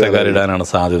 വലത്തേക്കാരിടാനാണ്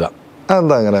സാധ്യത.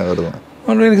 അതെന്താ അങ്ങനെ വരുന്നത്?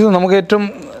 എനിക്ക് നമുക്ക് ഏറ്റവും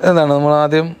എന്താണ് നമ്മൾ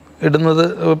ആദ്യം ഇടുന്നത്.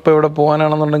 ഇപ്പൊ എവിടെ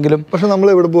പോകാനാണെന്നുണ്ടെങ്കിലും, പക്ഷെ നമ്മൾ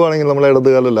എവിടെ പോവാണെങ്കിൽ നമ്മൾ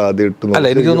ഇടതുകാലല്ല ആദ്യം ഇട്ടു. അല്ല,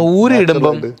 എനിക്കൊന്ന്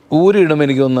ഊരിടുമ്പോൾ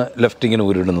എനിക്കൊന്ന് ലെഫ്റ്റ് ഇങ്ങനെ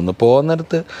ഊരിടുന്നു.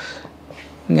 പോകുന്നിടത്ത്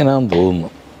ഇങ്ങനെയാന്ന് തോന്നുന്നു.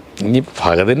 ഇനി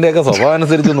ഭഗതിന്റെ ഒക്കെ സ്വഭാവം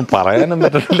അനുസരിച്ചൊന്നും പറയാനും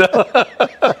പറ്റില്ല.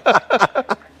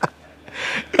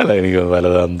 അല്ല, എനിക്ക്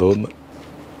വലതാന്ന് തോന്നുന്നു.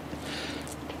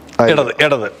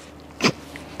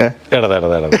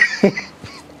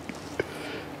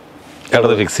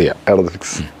 ഇടത് ഫിക്സ് ചെയ്യാം.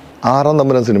 ഫിക്സ്. 6-ാം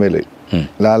തമ്പുരാൻ സിനിമയില്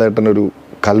ലാലേട്ടൻ ഒരു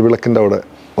കൽവിളക്കിന്റെ അവിടെ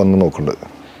വന്ന് നോക്കുന്നുണ്ട്.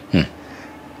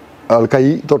 ആൾ കൈ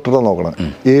തൊട്ടിട്ടാ നോക്കണം.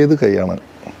 ഏത് കൈയാണ്?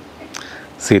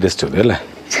 സീരിയസ് ചോദ്യം അല്ലേ?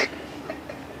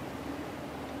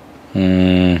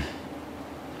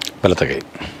 വലത്തെ കൈ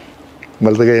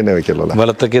തന്നെ വെക്കുള്ളൂ.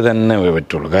 വലത്തെ കൈ തന്നെ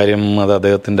പറ്റുള്ളൂ. കാര്യം അത്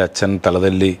അദ്ദേഹത്തിന്റെ അച്ഛൻ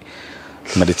തലതല്ലി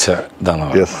മരിച്ച ഇതാണ്.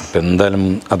 എന്തായാലും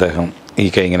അദ്ദേഹം ഈ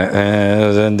കൈ ഇങ്ങനെ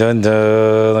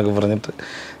എന്നൊക്കെ പറഞ്ഞിട്ട്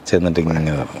ചെന്നിട്ട് ഇങ്ങനെ.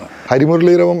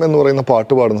 ഹരിമുരളീരവം എന്ന് പറയുന്ന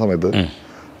പാട്ട് പാടുന്ന സമയത്ത്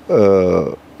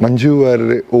മഞ്ജു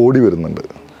വാര്യർ ഓടി വരുന്നുണ്ട്.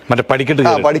 മറ്റേ പടിക്കെട്ട്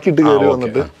കയറി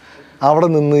വന്നിട്ട് അവിടെ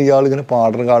നിന്ന് ഇയാൾ ഇങ്ങനെ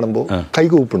പാടുന്ന കാണുമ്പോൾ കൈ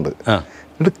കൂപ്പുണ്ട്.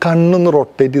 എന്നിട്ട് കണ്ണൊന്ന്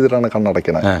റൊട്ടേറ്റ് ചെയ്തിട്ടാണ്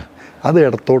കണ്ണടയ്ക്കണേ. അത്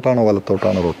ഇടത്തോട്ടാണോ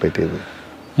വലത്തോട്ടാണോ റൊട്ടേറ്റ് ചെയ്തത്?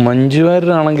 മഞ്ജു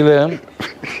വാര്യരാണെങ്കിൽ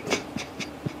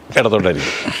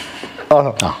ഇടത്തോട്ടായിരിക്കും. ആ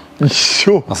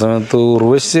സമയത്ത്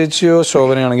ഉർവശി ചേച്ചിയോ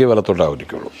ശോഭനയാണെങ്കിൽ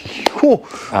വലത്തോട്ടായിരിക്കുള്ളൂ.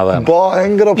 അതാണ്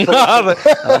ഭയങ്കര.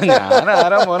 ഞാൻ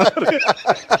ആരാ മോനെ?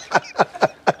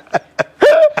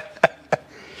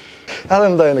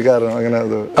 അതെന്താ കാരണം അങ്ങനെ?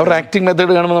 അവരുടെ ആക്ടിങ്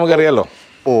മെത്തേഡ് കാണുമ്പോൾ നമുക്കറിയാലോ.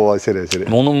 ഓ ശരി.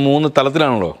 മൂന്ന്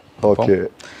തലത്തിലാണല്ലോ. ഓക്കെ.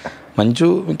 മഞ്ജു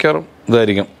മിക്കവാറും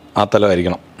ഇതായിരിക്കും, ആ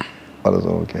തലമായിരിക്കണം.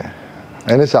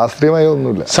 അതിന് ശാസ്ത്രീയമായ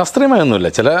ഒന്നുമില്ല.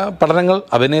 ചില പഠനങ്ങൾ,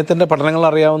 അഭിനയത്തിന്റെ പഠനങ്ങൾ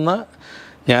അറിയാവുന്ന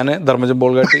ഞാൻ ധർമ്മജൻ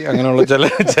ബോൾഗാട്ടി അങ്ങനെയുള്ള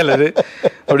ചിലർ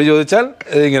അവിടെ ചോദിച്ചാൽ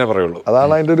ഇങ്ങനെ പറയുള്ളൂ.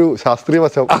 അതാണ് അതിൻ്റെ ഒരു ശാസ്ത്രീയ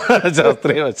വശം.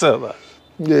 ശാസ്ത്രീയ വശം അതാ.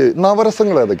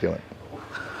 നവരസങ്ങൾ ഏതൊക്കെയാണ്?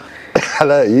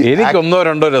 അല്ല, എനിക്ക്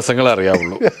 1-2 രസങ്ങൾ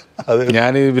അറിയാവുള്ളൂ.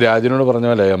 ഞാൻ ഈ രാജുവിനോട് പറഞ്ഞ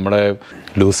പോലെ നമ്മുടെ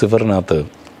ലൂസിഫറിനകത്ത്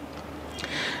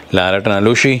ലാലേട്ടൻ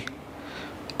അലൂഷി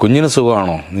കുഞ്ഞിന്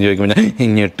സുഖമാണോ എന്ന് ചോദിക്കുമ്പോൾ ഞാൻ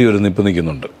ഞെട്ടി ഒരു നിപ്പ്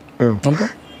നിൽക്കുന്നുണ്ട്. അപ്പം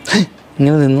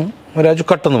ഇങ്ങനെ നിന്നു. രാജു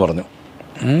കട്ടെന്ന് പറഞ്ഞു.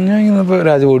 ഞാൻ ഇങ്ങനെ ഇപ്പോൾ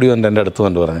രാജു ഓടി വന്നിട്ട് എൻ്റെ അടുത്ത്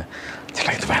വന്നിട്ട് പറഞ്ഞു,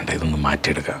 ചേട്ടാ ഇത് വേണ്ട, ഇതൊന്ന്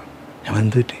മാറ്റിയെടുക്കാം. ഞാൻ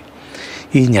എന്ത് പറ്റി?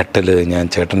 ഈ ഞെട്ടൽ ഞാൻ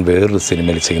ചേട്ടൻ വേറൊരു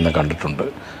സിനിമയിൽ ചെയ്യുന്ന കണ്ടിട്ടുണ്ട്,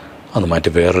 അത് മാറ്റി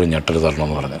വേറൊരു ഞെട്ടൽ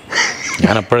തരണമെന്ന് പറഞ്ഞു.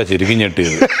 ഞാൻ അപ്പോഴാണ് ശരിക്കും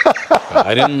ഞെട്ടിയത്.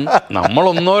 കാര്യം നമ്മൾ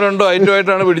 1-2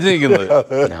 ഐറ്റമായിട്ടാണ് പിടിച്ചു നിൽക്കുന്നത്.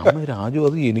 ഞാൻ രാജു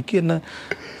അത് എനിക്ക് തന്നെ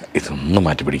ഇതൊന്നും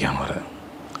മാറ്റി പിടിക്കാമെന്ന് പറഞ്ഞു.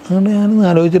 അതുകൊണ്ട് ഞാനൊന്ന്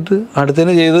ആലോചിച്ചിട്ട്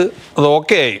അടുത്തതിന് ചെയ്ത് അത്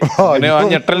ഓക്കെ ആയി. പിന്നെ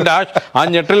ആ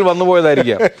ഞെട്ടൽ വന്നു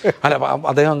പോയതായിരിക്കാം. അല്ല,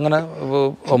 അദ്ദേഹം അങ്ങനെ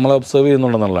നമ്മളെ ഒബ്സർവ്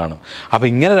ചെയ്യുന്നുണ്ടെന്നുള്ളതാണ്. അപ്പം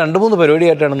ഇങ്ങനെ 2-3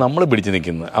 പരിപാടിയായിട്ടാണ് നമ്മൾ പിടിച്ചു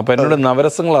നിൽക്കുന്നത്. അപ്പം എന്നോട്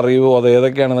നവരസങ്ങൾ അറിയുമോ അത്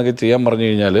ഏതൊക്കെയാണെന്നൊക്കെ ചെയ്യാൻ പറഞ്ഞു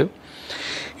കഴിഞ്ഞാൽ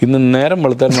ഇന്ന് നേരം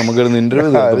വെളുത്താൽ നമുക്കൊരു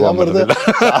ഇന്റർവ്യൂ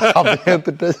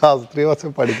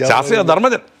ശാസ്ത്രീയ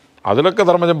ധർമ്മജൻ, അതിലൊക്കെ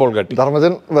ധർമ്മജൻ ബോൾഗാട്ടി.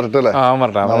 ധർമ്മജൻ വരട്ടല്ലേ?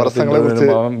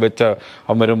 വെച്ച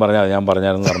അമ്മരും പറഞ്ഞാൽ ഞാൻ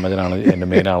പറഞ്ഞായിരുന്നു ധർമ്മജനാണ് എൻ്റെ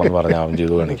മെയിൻ ആളെന്ന് പറഞ്ഞാൽ അവൻ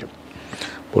ചെയ്തു കാണിക്കും.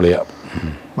 പൊളിയാ.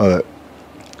 അതെ.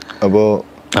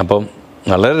 അപ്പം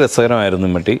വളരെ രസകരമായിരുന്നു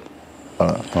ഇമ്മട്ടി.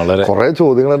 വളരെ കുറെ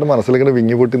ചോദ്യങ്ങളായിട്ട് മനസ്സിലിങ്ങനെ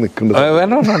വിങ്ങി പൊട്ടി നിൽക്കുന്നുണ്ട്.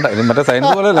 വേണ്ട ഇത് മറ്റേ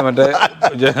സയൻസ് പോലെയല്ല, മറ്റേ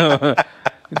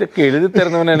ഇതൊക്കെ എഴുതി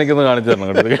തരുന്നവനെ എനിക്കൊന്ന് കാണിച്ചു തരണം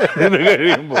കേട്ടോ. ഇത്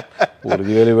കഴിയുമ്പോൾ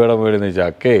ഊർജിവേലി വേടം മേടിന്ന്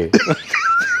ചക്കേ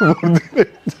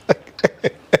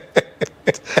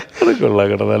കൊള്ളാം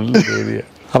കേട്ടോ, നല്ല ജോലിയാണ്.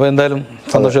 അപ്പൊ എന്തായാലും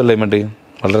സന്തോഷമല്ലേ ഇമ്മട്ടി?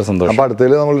 വളരെ സന്തോഷം. അപ്പൊ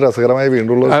അടുത്തതിൽ നമ്മൾ രസകരമായി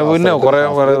വീണ്ടും പിന്നെ കുറെ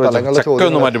ചക്ക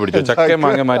ഒന്ന് മാറ്റി പിടിച്ചു, ചക്കയും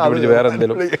മാങ്ങ മാറ്റി പിടിച്ച് വേറെ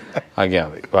എന്തെങ്കിലും ആക്കിയാൽ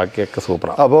മതി. ബാക്കിയൊക്കെ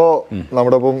സൂപ്പറാണ്. അപ്പോ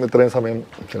നമ്മുടെ ഒപ്പം ഇത്രയും സമയം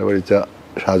ചിലവഴിച്ച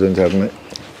ഷാജോൻ ചേട്ടന്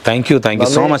thank you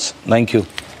so much. Thank you.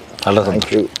 നല്ല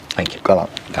സന്തോഷം. Thank you. കാണാം.